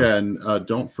 Helena. Oh, yeah, and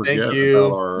don't forget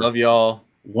about our Love y'all.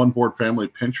 One Board Family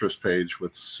Pinterest page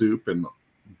with soup and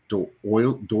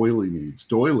doily needs.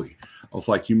 Doily. I was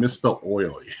like, you misspelled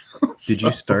oily. Did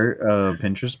you start a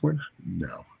Pinterest board?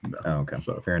 No. Oh, okay.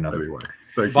 So, fair enough. Anyway,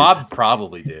 Bob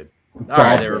probably did. All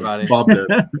right, everybody. Bob did.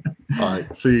 All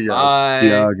right. See you guys. See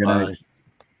ya. Good night. Bye.